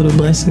have a little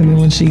blessing. And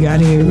when she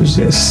got here, it was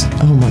just,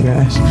 oh my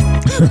gosh.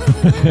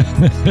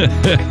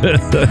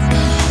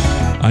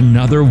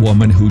 Another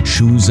woman who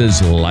chooses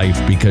life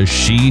because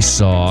she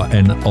saw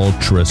an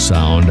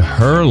ultrasound.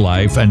 Her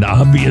life, and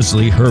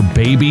obviously her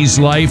baby's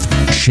life,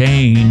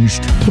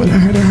 changed. When I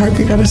heard her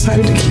heartbeat, I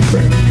decided to keep her.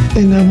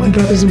 And now my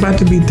daughter's about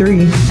to be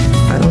 3.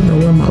 I don't know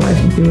where my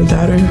life would be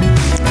without her.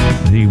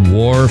 The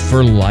war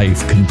for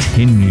life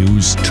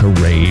continues to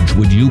rage.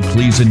 Would you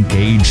please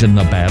engage in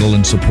the battle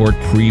and support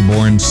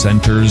preborn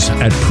centers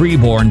at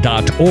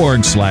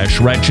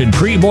preborn.org/wretched,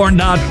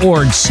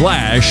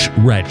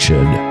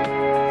 preborn.org/wretched.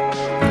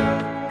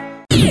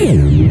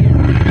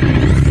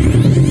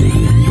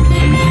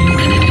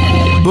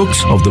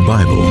 Books of the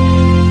Bible.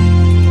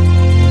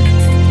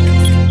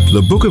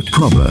 The Book of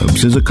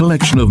Proverbs is a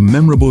collection of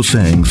memorable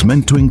sayings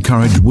meant to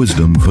encourage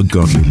wisdom for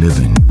godly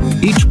living.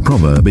 Each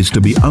proverb is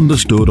to be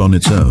understood on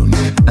its own,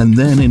 and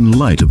then in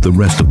light of the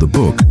rest of the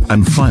book,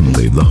 and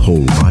finally the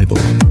whole Bible.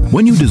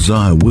 When you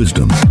desire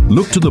wisdom,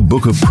 look to the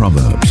Book of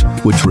Proverbs,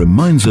 which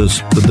reminds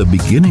us that the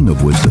beginning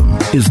of wisdom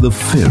is the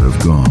fear of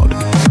God.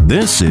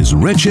 This is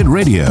Wretched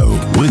Radio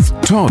with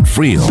Todd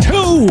Friel.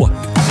 2,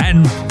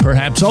 and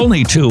perhaps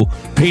only 2,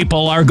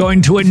 people are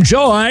going to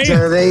enjoy.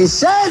 So they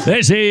said.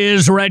 This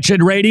is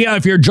Wretched Radio.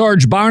 If you're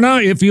George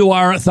Barna, if you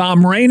are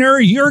Thom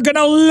Rainer, you're going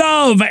to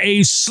love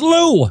a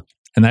slew.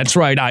 And that's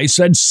right, I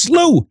said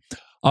slew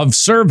of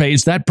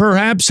surveys that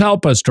perhaps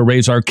help us to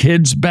raise our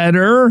kids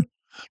better,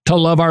 to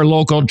love our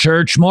local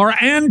church more,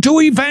 and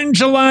to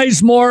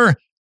evangelize more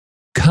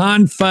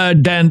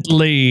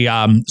confidently.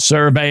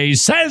 Survey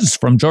says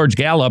from George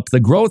Gallup, the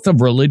growth of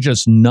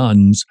religious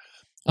nuns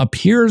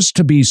appears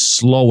to be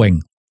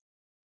slowing.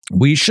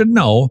 We should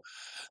know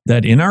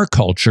that in our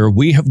culture,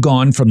 we have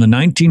gone from the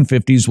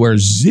 1950s where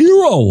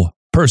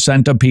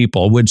 0% of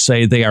people would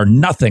say they are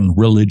nothing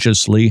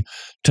religiously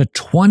to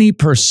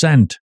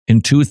 20%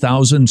 in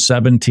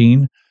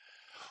 2017.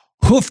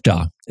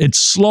 Hoofda, it's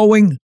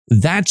slowing.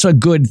 That's a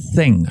good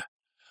thing.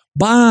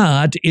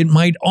 But it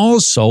might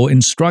also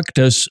instruct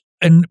us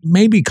and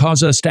maybe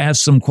cause us to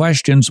ask some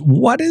questions.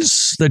 What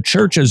is the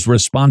church's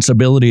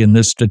responsibility in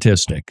this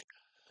statistic?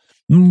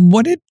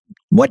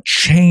 What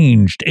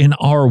changed in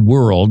our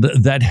world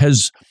that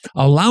has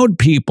allowed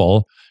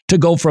people to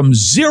go from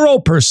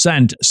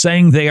 0%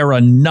 saying they are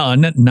a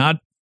nun, not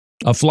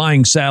a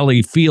flying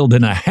Sally Field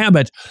in a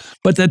habit,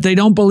 but that they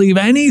don't believe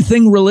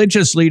anything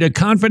religiously, to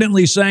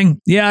confidently saying,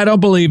 yeah, I don't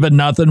believe in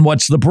nothing.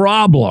 What's the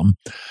problem?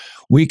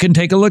 We can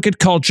take a look at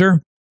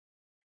culture.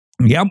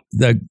 Yep,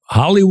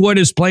 Hollywood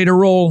has played a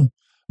role,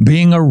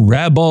 being a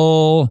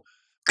rebel,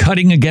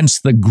 cutting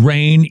against the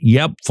grain.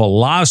 Yep,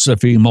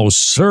 philosophy,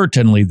 most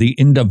certainly. The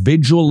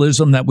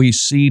individualism that we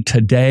see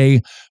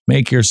today,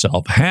 make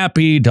yourself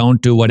happy,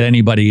 don't do what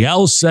anybody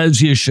else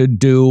says you should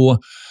do.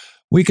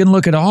 We can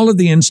look at all of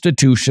the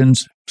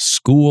institutions,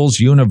 schools,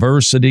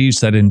 universities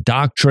that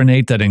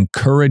indoctrinate, that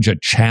encourage a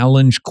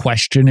challenge,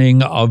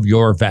 questioning of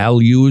your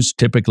values,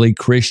 typically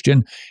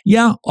Christian.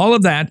 Yeah, all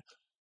of that.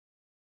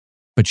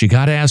 But you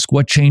got to ask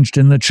what changed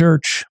in the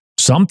church.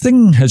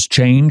 Something has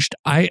changed.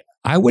 I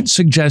would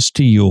suggest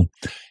to you,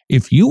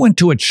 if you went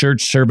to a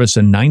church service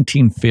in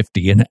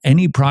 1950 in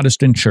any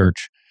Protestant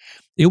church,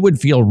 it would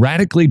feel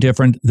radically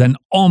different than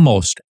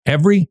almost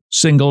every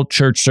single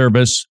church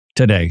service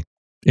today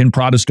in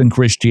Protestant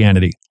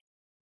Christianity.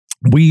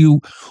 We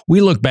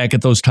look back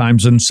at those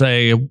times and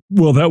say,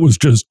 well, that was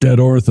just dead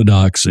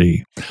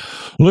orthodoxy.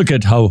 Look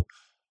at how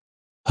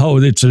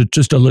it's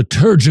just a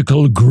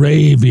liturgical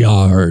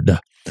graveyard.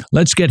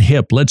 Let's get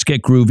hip, let's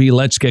get groovy,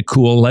 let's get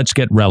cool, let's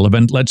get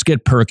relevant, let's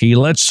get perky,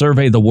 let's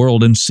survey the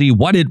world and see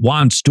what it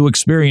wants to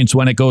experience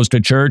when it goes to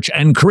church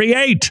and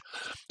create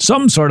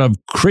some sort of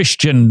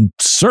Christian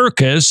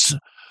circus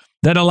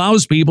that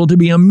allows people to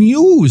be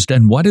amused.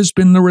 And what has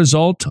been the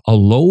result? A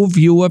low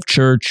view of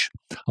church,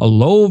 a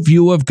low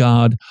view of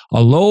God,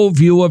 a low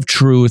view of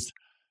truth,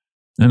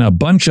 and a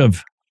bunch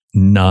of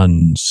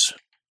nuns.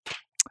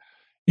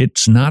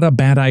 It's not a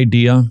bad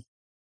idea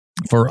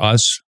for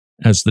us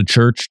as the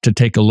church to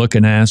take a look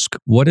and ask,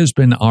 what has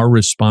been our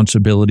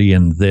responsibility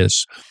in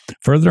this?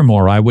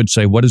 Furthermore, I would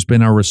say, what has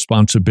been our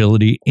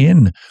responsibility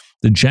in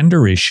the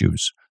gender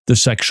issues, the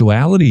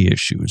sexuality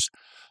issues,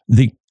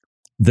 the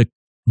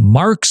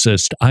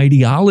Marxist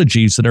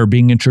ideologies that are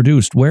being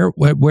introduced? Where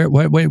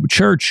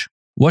church,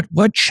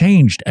 what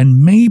changed?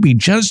 And maybe,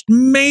 just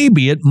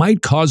maybe, it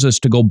might cause us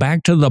to go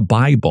back to the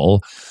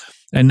Bible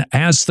and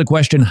ask the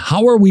question,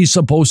 how are we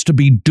supposed to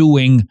be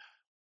doing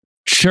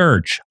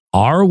church?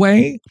 Our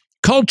way,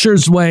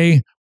 culture's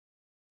way,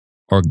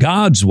 or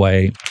God's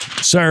way?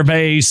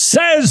 Survey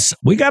says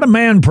we got a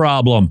man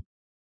problem.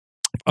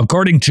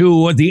 According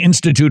to the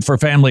Institute for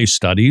Family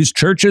Studies,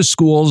 churches,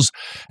 schools,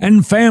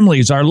 and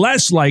families are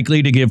less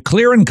likely to give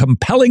clear and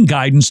compelling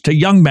guidance to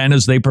young men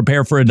as they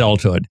prepare for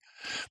adulthood.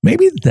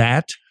 Maybe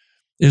that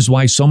is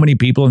why so many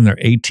people in their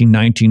 18,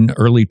 19,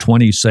 early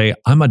 20s say,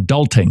 I'm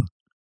adulting.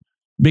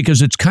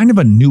 Because it's kind of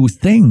a new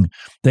thing.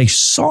 They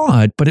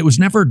saw it, but it was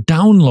never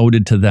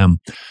downloaded to them.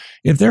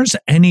 If there's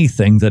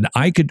anything that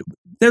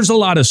there's a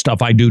lot of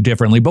stuff I do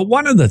differently, but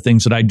one of the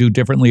things that I do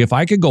differently, if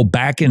I could go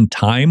back in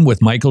time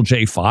with Michael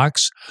J.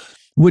 Fox,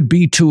 would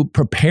be to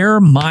prepare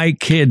my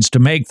kids to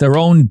make their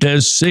own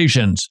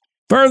decisions.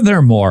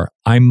 Furthermore,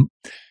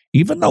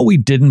 even though we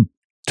didn't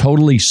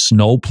totally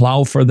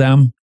snowplow for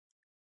them,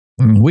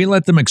 we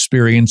let them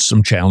experience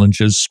some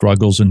challenges,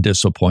 struggles, and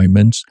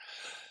disappointments.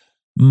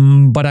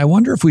 But I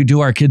wonder if we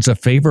do our kids a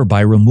favor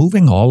by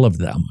removing all of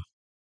them.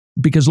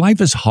 Because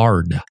life is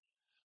hard.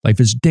 Life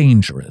is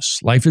dangerous.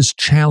 Life is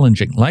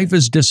challenging. Life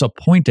is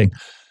disappointing.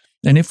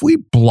 And if we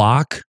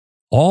block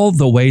all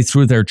the way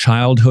through their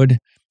childhood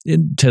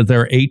into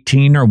their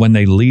 18 or when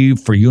they leave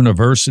for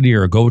university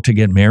or go to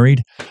get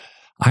married,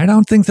 I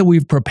don't think that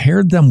we've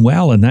prepared them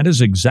well. And that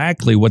is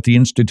exactly what the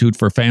Institute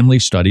for Family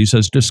Studies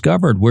has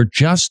discovered. We're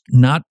just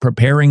not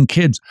preparing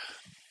kids.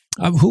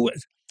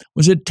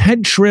 Was it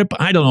Ted Tripp?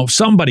 I don't know.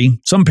 Some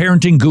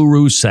parenting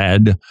guru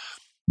said,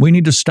 we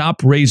need to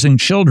stop raising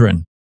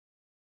children.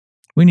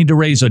 We need to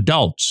raise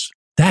adults.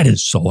 That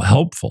is so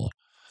helpful.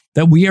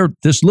 That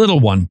this little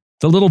one,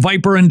 the little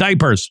viper in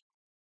diapers,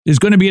 is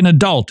going to be an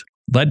adult.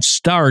 Let's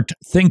start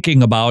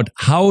thinking about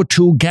how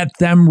to get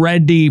them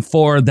ready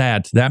for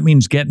that. That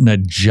means getting a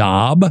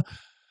job.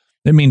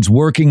 It means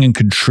working and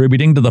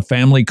contributing to the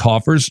family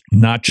coffers,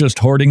 not just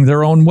hoarding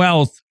their own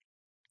wealth.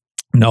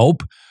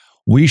 Nope.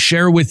 We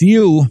share with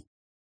you.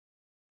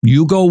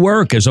 You go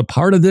work as a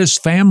part of this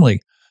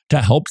family to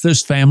help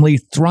this family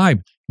thrive.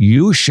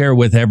 you share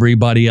with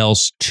everybody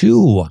else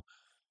too.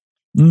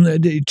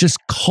 Just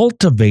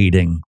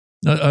cultivating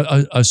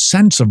a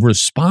sense of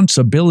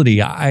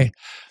responsibility. I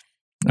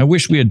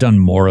wish we had done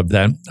more of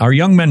that. Our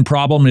young men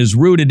problem is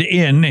rooted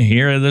in,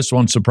 here, this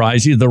won't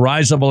surprise you, the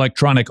rise of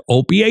electronic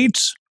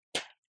opiates. I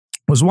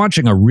was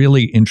watching a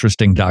really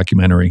interesting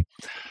documentary.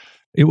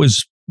 It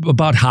was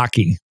about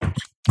hockey,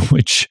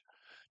 which,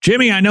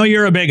 Jimmy, I know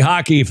you're a big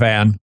hockey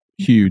fan.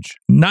 Huge.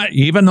 Not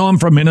even though I'm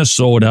from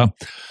Minnesota,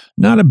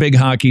 not a big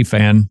hockey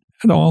fan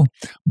at all.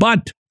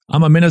 But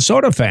I'm a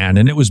Minnesota fan,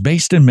 and it was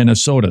based in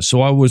Minnesota.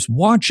 So I was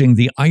watching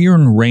the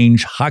Iron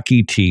Range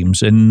hockey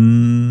teams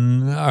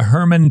in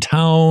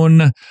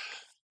Hermantown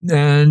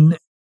and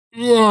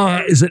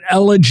is it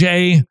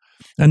Ellijay,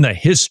 and the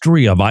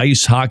history of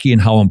ice hockey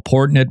and how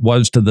important it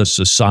was to the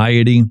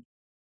society,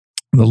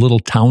 the little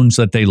towns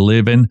that they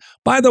live in.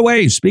 By the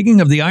way, speaking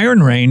of the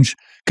Iron Range,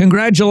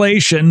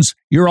 congratulations,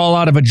 you're all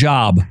out of a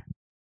job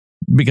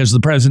because the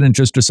president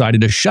just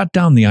decided to shut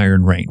down the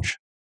Iron Range.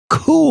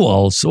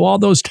 Cool. So all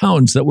those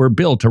towns that were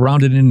built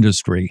around an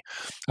industry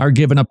are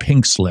given a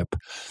pink slip.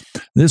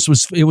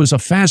 It was a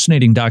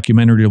fascinating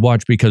documentary to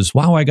watch because,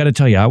 wow, I got to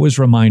tell you, I was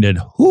reminded,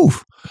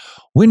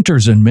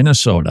 winters in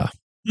Minnesota.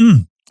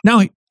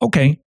 Now,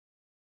 okay,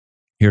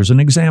 here's an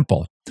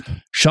example.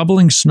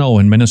 Shoveling snow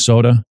in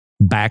Minnesota,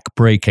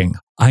 back-breaking.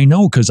 I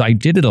know because I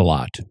did it a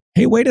lot.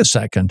 Hey, wait a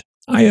second.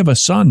 I have a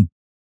son.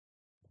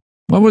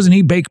 Why wasn't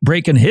he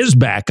breaking his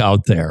back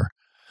out there?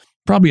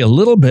 Probably a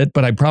little bit,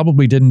 but I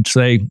probably didn't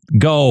say,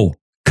 go,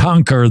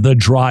 conquer the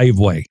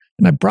driveway.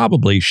 And I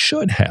probably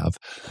should have.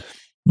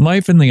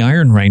 Life in the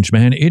Iron Range,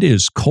 man, it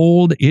is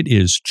cold, it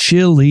is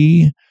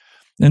chilly,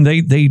 and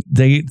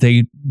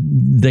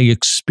they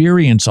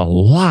experience a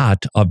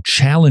lot of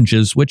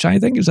challenges, which I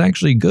think is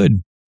actually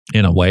good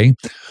in a way.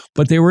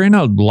 But they were in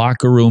a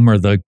locker room or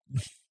the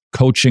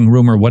coaching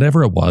room or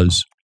whatever it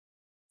was,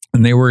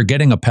 and they were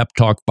getting a pep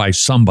talk by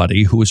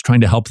somebody who was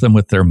trying to help them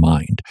with their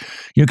mind.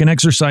 You can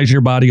exercise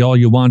your body all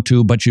you want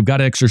to, but you've got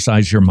to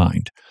exercise your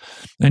mind.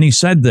 And he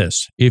said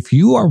this, if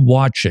you are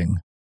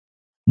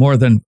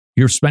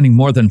you're spending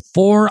more than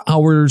 4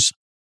 hours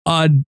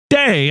a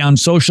day on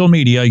social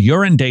media,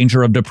 you're in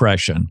danger of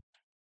depression.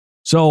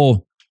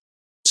 So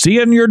see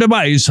in your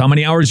device how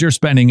many hours you're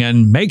spending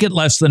and make it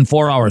less than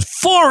 4 hours.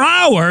 4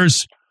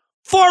 hours?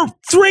 4,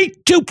 3,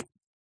 2...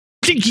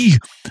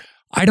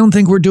 I don't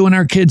think we're doing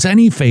our kids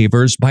any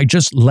favors by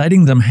just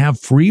letting them have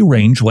free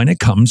range when it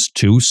comes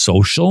to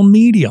social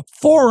media.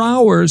 4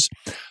 hours.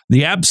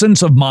 The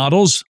absence of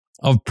models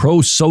of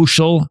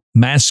pro-social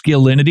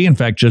masculinity, in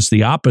fact, just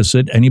the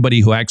opposite.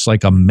 Anybody who acts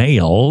like a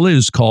male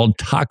is called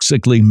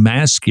toxically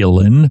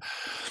masculine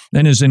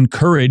and is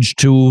encouraged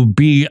to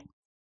be,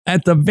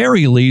 at the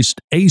very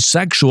least,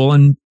 asexual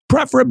and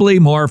preferably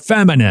more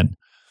feminine.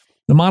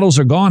 The models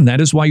are gone.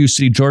 That is why you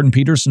see Jordan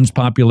Peterson's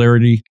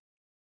popularity.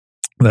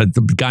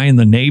 The guy in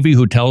the Navy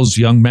who tells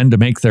young men to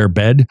make their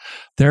bed,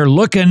 they're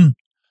looking.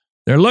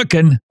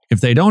 If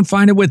they don't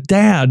find it with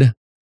dad,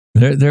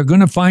 they're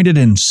going to find it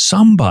in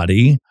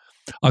somebody,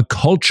 a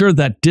culture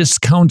that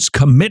discounts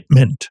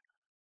commitment.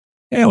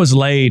 It was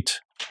late.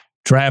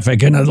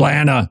 Traffic in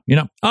Atlanta.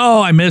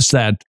 Oh, I missed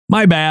that.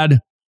 My bad.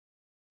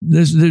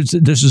 This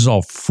is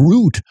all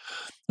fruit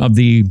of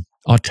the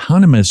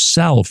autonomous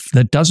self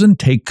that doesn't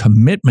take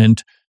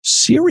commitment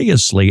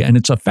seriously, and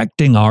it's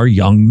affecting our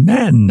young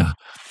men.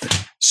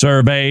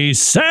 Survey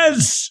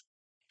says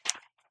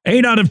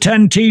 8 out of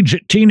 10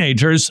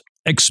 teenagers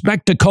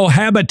expect to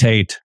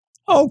cohabitate.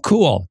 Oh,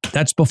 cool.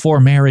 That's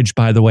before marriage,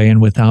 by the way,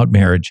 and without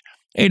marriage.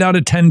 8 out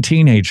of 10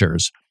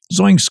 teenagers.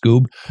 Zoink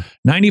Scoob.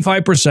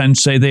 95%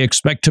 say they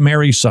expect to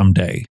marry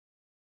someday.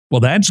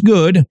 Well, that's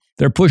good.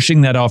 They're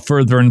pushing that off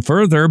further and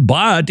further,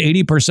 but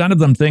 80% of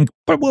them think,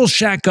 but we'll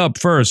shack up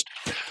first.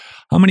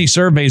 How many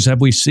surveys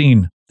have we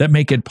seen that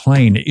make it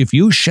plain? If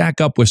you shack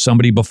up with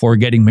somebody before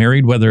getting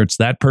married, whether it's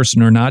that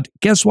person or not,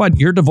 guess what?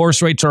 Your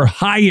divorce rates are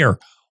higher.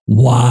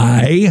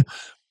 Why?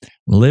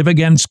 Live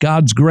against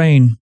God's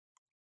grain.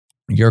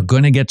 You're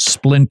going to get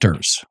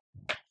splinters.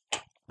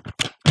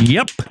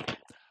 Yep.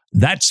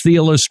 That's the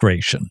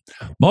illustration.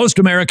 Most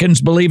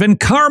Americans believe in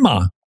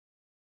karma.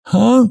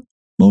 Huh?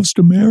 Most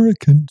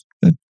Americans,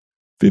 at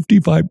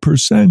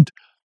 55%.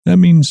 That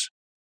means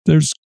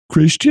there's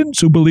Christians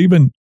who believe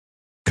in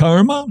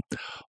karma?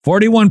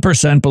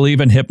 41% believe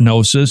in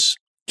hypnosis.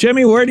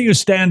 Jimmy, where do you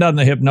stand on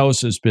the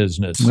hypnosis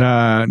business?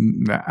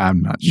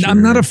 I'm not sure.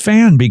 I'm not a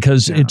fan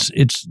because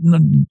it's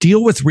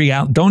deal with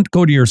reality. Don't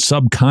go to your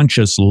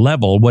subconscious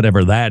level,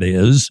 whatever that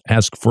is.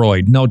 Ask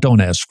Freud. No,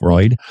 don't ask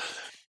Freud.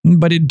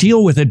 But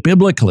deal with it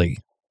biblically,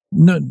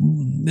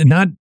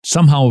 not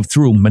somehow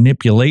through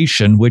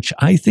manipulation, which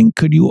I think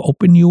could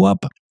open you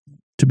up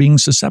to being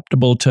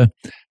susceptible to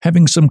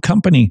having some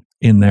company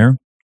in there.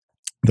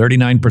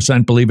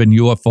 39% believe in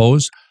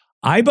UFOs.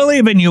 I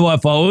believe in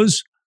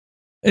UFOs.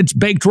 It's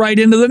baked right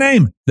into the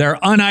name.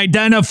 They're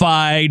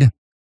unidentified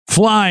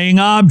flying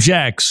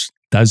objects.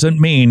 Doesn't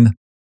mean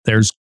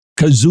there's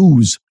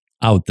kazoos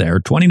out there.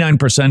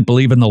 29%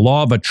 believe in the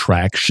law of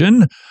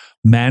attraction,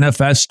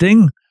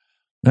 manifesting.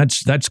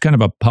 That's kind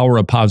of a power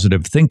of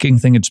positive thinking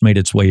thing. It's made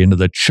its way into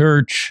the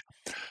church.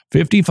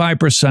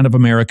 55% of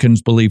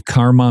Americans believe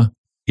karma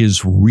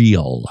is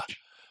real.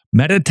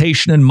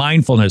 Meditation and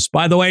mindfulness.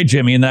 By the way,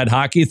 Jimmy, in that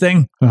hockey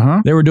thing,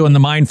 they were doing the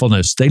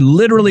mindfulness. They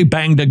literally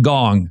banged a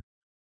gong.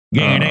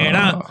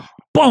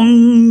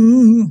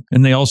 Bong!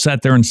 And they all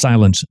sat there in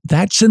silence.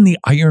 That's in the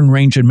Iron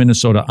Range in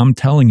Minnesota. I'm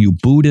telling you,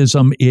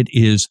 Buddhism, it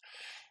is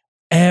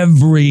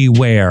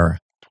everywhere.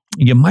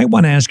 You might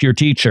want to ask your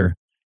teacher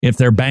if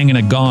they're banging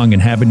a gong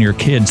and having your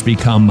kids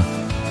become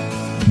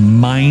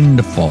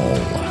mindful.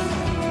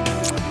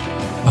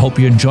 I hope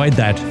you enjoyed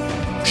that,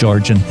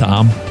 George and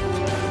Tom.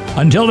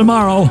 Until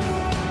tomorrow,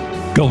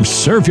 go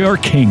serve your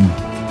king.